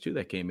guys, too,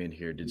 that came in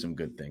here, did some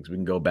good things. We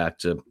can go back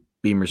to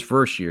Beamer's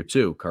first year,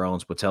 too.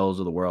 Carlins Patelos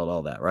of the world,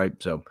 all that, right?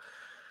 So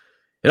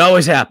it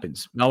always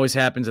happens. It always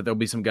happens that there'll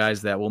be some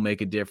guys that will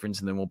make a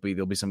difference, and there'll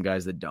be some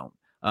guys that don't.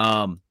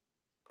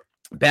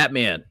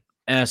 Batman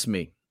asked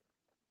me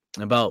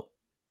about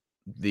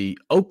the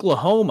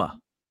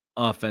Oklahoma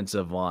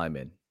offensive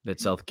lineman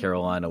that South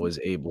Carolina was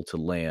able to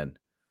land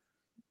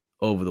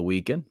over the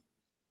weekend.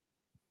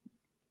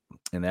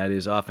 And that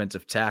is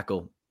offensive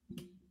tackle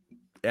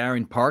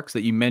Aaron Parks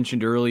that you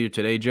mentioned earlier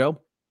today, Joe.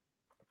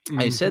 Mm-hmm.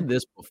 I said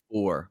this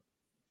before,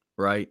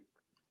 right?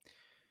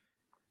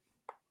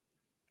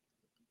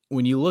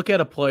 When you look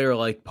at a player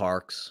like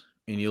Parks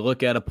and you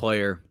look at a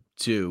player,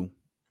 too,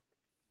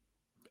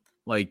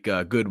 like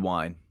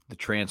Goodwine, the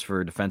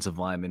transfer defensive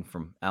lineman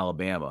from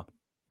Alabama,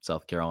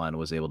 South Carolina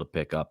was able to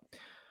pick up.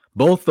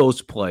 Both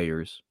those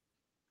players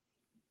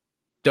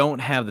don't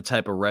have the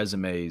type of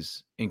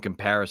resumes in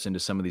comparison to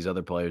some of these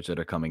other players that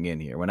are coming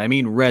in here. When I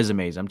mean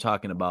resumes, I'm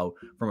talking about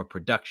from a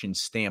production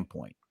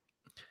standpoint.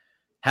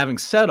 Having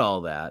said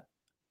all that,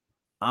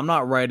 I'm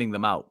not writing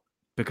them out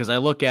because I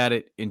look at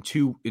it in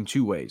two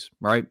ways,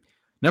 right?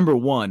 Number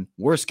one,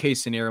 worst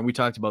case scenario, and we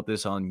talked about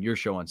this on your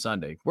show on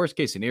Sunday. Worst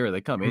case scenario,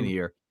 they come in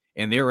here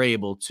and they're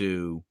able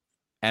to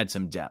add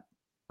some depth,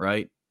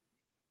 right?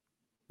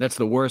 That's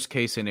the worst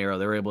case scenario.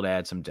 They're able to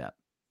add some depth.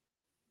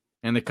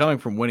 And they're coming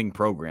from winning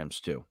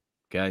programs too,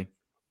 okay?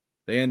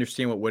 They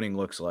understand what winning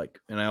looks like.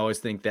 And I always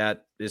think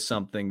that is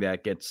something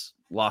that gets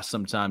lost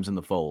sometimes in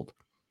the fold,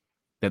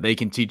 that they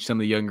can teach some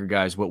of the younger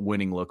guys what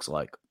winning looks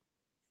like.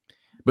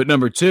 But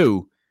number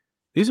two,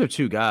 these are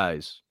 2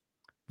 guys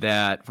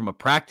that from a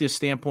practice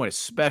standpoint,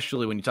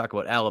 especially when you talk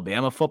about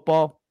Alabama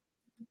football,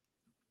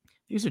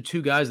 these are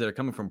 2 guys that are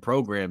coming from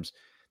programs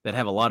that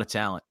have a lot of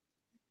talent.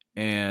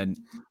 And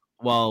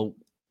while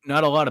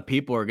not a lot of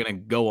people are going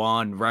to go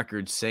on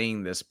record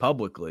saying this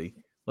publicly,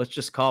 let's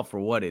just call it for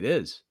what it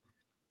is.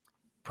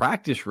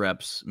 Practice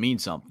reps mean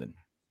something.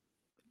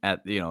 When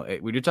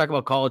you're talking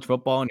about college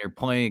football and you're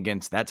playing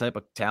against that type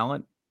of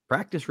talent,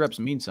 practice reps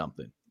mean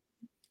something.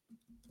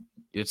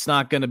 It's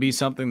not going to be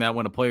something that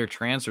when a player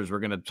transfers, we're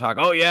going to talk,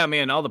 oh, yeah,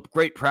 man, all the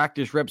great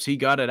practice reps he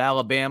got at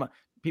Alabama.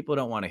 People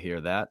don't want to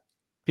hear that.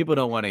 People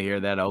don't want to hear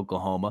that at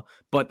Oklahoma,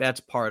 but that's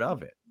part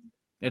of it.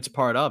 It's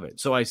part of it.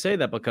 So I say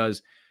that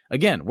because,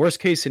 again, worst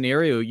case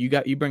scenario,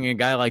 you bring in a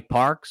guy like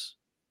Parks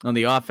on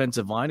the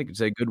offensive line. You could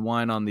say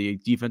Goodwine on the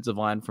defensive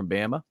line from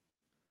Bama.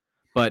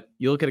 But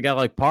you look at a guy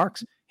like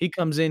Parks, he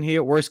comes in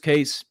here, worst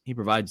case, he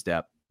provides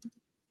depth.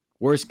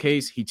 Worst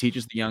case, he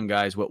teaches the young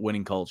guys what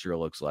winning culture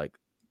looks like.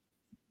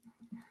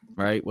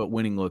 right? What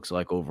winning looks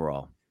like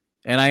overall.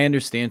 And I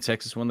understand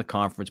Texas won the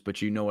conference,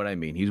 but you know what I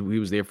mean. He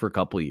was there for a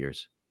couple of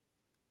years.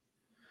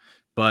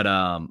 But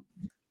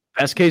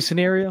best case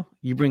scenario,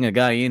 you bring a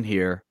guy in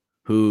here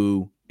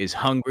who is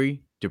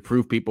hungry to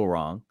prove people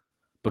wrong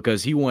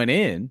because he went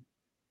in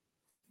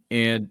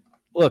and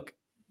look,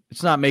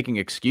 it's not making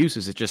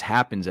excuses. It just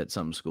happens at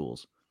some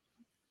schools.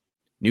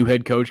 New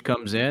head coach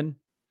comes in,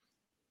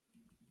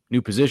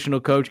 new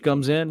positional coach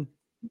comes in.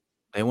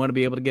 They want to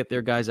be able to get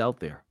their guys out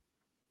there.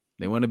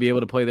 They want to be able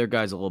to play their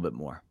guys a little bit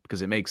more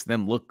because it makes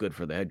them look good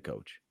for the head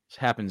coach. This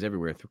happens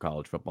everywhere through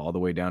college football, all the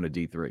way down to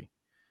D3.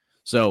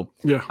 So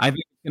yeah, I think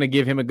it's going to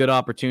give him a good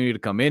opportunity to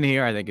come in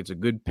here. I think it's a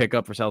good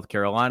pickup for South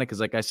Carolina because,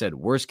 like I said,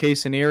 worst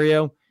case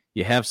scenario,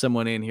 you have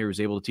someone in here who's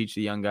able to teach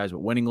the young guys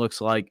what winning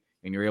looks like,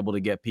 and you're able to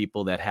get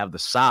people that have the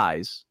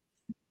size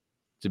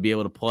to be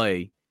able to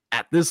play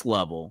at this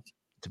level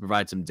to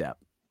provide some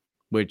depth,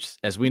 which,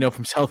 as we know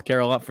from South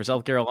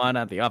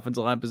Carolina at the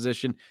offensive line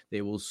position,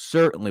 they will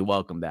certainly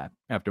welcome that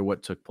after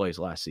what took place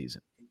last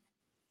season.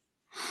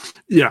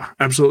 Yeah,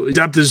 absolutely.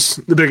 Depth is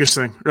the biggest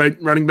thing,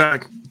 right? Running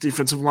back,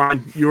 defensive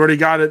line, you already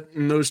got it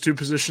in those two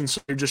positions.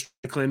 So you're just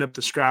cleaning up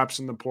the scraps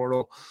in the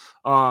portal.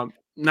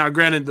 Now,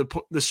 granted,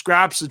 the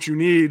scraps that you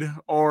need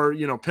are,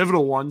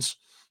 pivotal ones,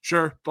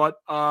 sure. But,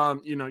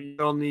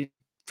 you'll need to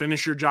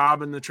finish your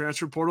job in the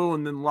transfer portal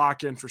and then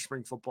lock in for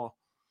spring football.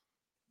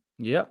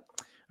 Yep.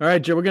 All right,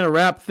 Joe, we're going to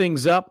wrap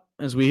things up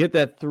as we hit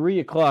that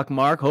 3:00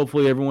 mark.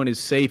 Hopefully everyone is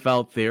safe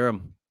out there.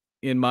 I'm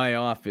in my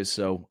office,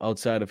 so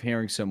outside of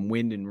hearing some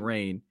wind and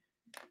rain,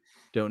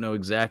 don't know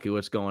exactly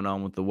what's going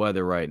on with the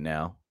weather right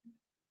now.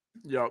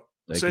 Yep.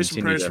 Say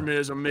some prayers for me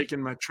as I'm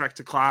making my trek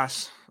to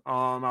class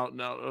out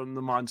in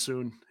the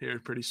monsoon here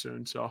pretty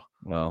soon. So,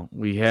 well,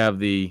 we have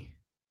the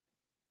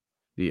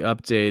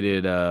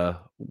updated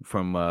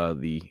from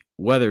the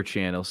Weather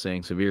Channel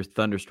saying severe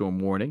thunderstorm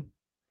warning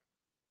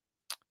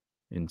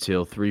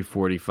until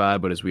 3:45.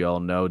 But as we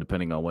all know,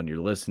 depending on when you're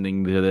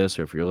listening to this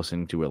or if you're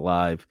listening to it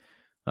live,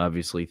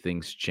 obviously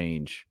things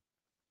change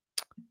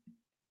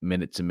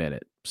minute to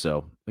minute.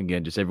 So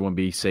again, just everyone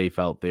be safe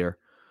out there.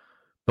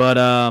 But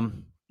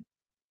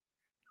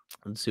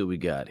let's see what we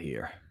got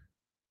here.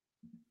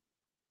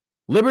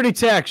 Liberty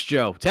Tax,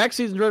 Joe. Tax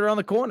season's right around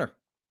the corner.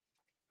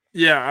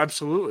 Yeah,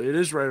 absolutely. It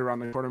is right around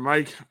the corner,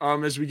 Mike.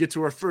 As we get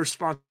to our first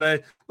sponsor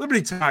today,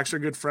 Liberty Tax are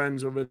good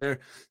friends over there.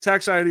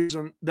 Tax IDs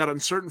on that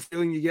uncertain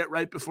feeling you get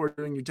right before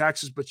doing your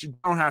taxes, but you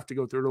don't have to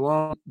go through it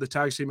alone. The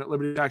tax team at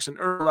Liberty Tax in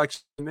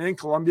Lexington and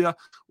Columbia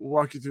will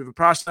walk you through the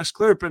process,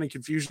 clear up any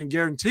confusion, and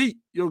guarantee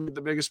you'll get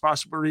the biggest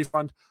possible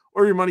refund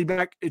or your money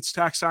back. It's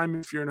tax time.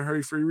 If you're in a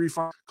hurry for your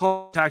refund,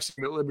 call tax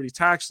team at Liberty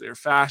Tax. They're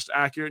fast,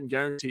 accurate, and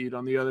guaranteed.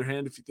 On the other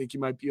hand, if you think you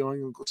might be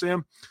owing Uncle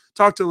Sam,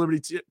 talk to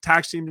Liberty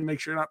Tax team to make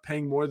sure you're not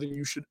paying more than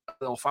you should.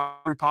 They'll find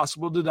every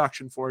possible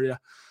deduction for you.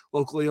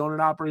 Locally owned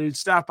and operated,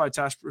 staffed by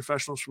tax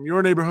professionals from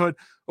your neighborhood.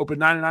 Open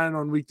 9 to 9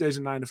 on weekdays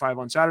and 9 to 5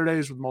 on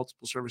Saturdays with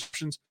multiple service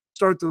options.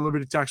 Start the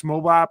Liberty Tax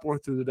mobile app or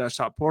through the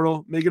desktop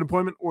portal. Make an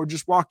appointment or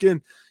just walk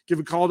in. Give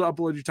a call to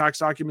upload your tax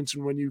documents,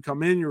 and when you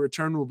come in, your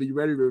return will be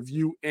ready to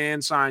review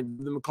and sign.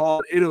 Give them a call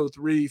at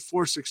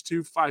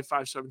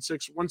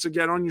 803-462-5576. Once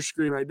again, on your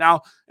screen right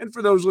now. And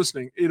for those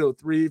listening,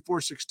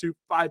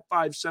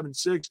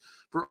 803-462-5576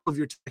 for all of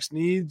your tax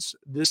needs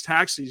this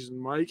tax season,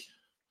 Mike.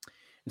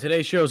 And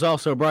today's show is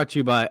also brought to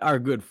you by our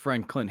good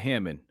friend Clint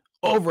Hammond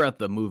over at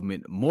the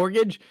Movement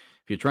Mortgage.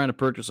 If you're trying to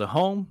purchase a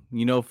home,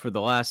 for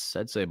the last,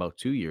 I'd say about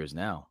 2 years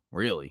now,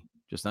 really,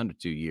 just under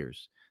 2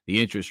 years,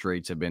 the interest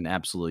rates have been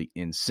absolutely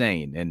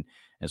insane. And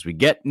as we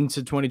get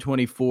into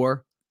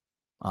 2024,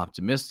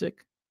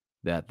 optimistic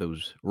that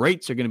those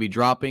rates are going to be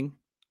dropping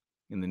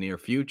in the near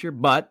future.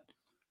 But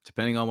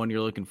depending on when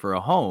you're looking for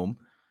a home,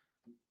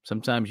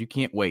 sometimes you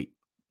can't wait.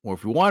 Or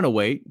if you want to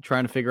wait,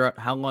 trying to figure out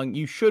how long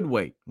you should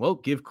wait. Well,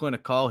 give Clint a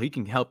call. He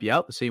can help you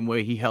out the same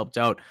way he helped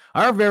out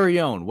our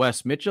very own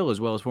Wes Mitchell, as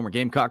well as former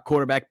Gamecock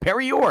quarterback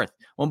Perry Orth.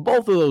 When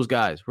both of those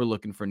guys were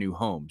looking for new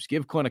homes.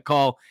 Give Clint a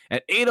call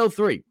at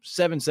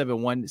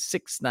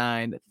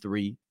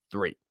 803-771-6933.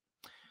 If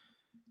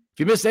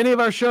you missed any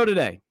of our show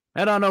today,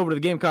 head on over to the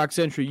Gamecock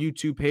Central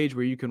YouTube page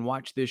where you can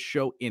watch this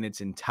show in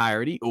its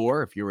entirety.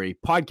 Or if you're a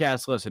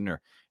podcast listener,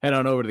 head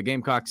on over to the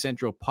Gamecock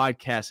Central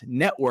Podcast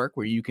Network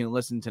where you can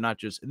listen to not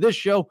just this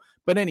show,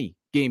 but any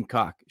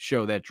Gamecock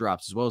show that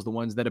drops, as well as the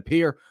ones that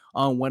appear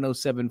on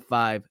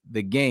 107.5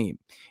 The Game.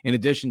 In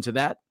addition to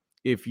that,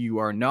 if you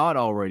are not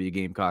already a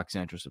Gamecock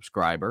Central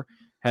subscriber,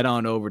 head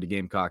on over to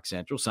Gamecock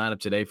Central. Sign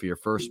up today for your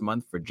first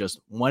month for just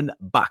 $1.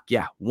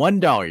 Yeah,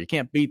 $1. You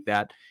can't beat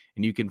that.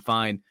 And you can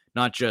find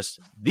not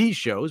just these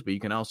shows, but you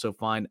can also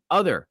find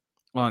other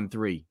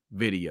On3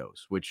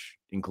 videos, which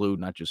include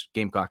not just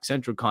Gamecock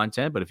Central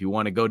content, but if you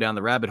want to go down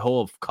the rabbit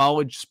hole of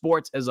college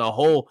sports as a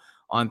whole,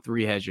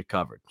 On3 has you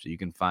covered. So you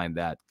can find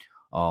that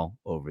all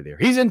over there.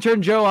 He's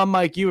Intern Joe. I'm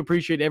Mike. You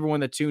appreciate everyone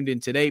that tuned in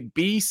today.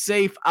 Be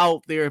safe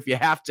out there if you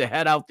have to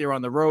head out there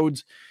on the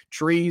roads,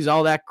 trees,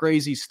 all that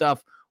crazy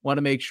stuff. Want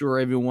to make sure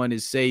everyone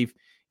is safe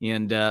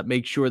and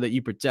make sure that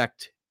you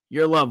protect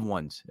your loved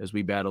ones as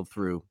we battle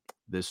through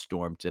this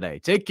Storm today.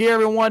 Take care,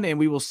 everyone, and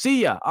we will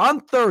see you on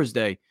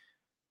Thursday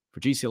for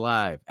GC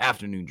Live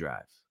Afternoon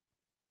Drive.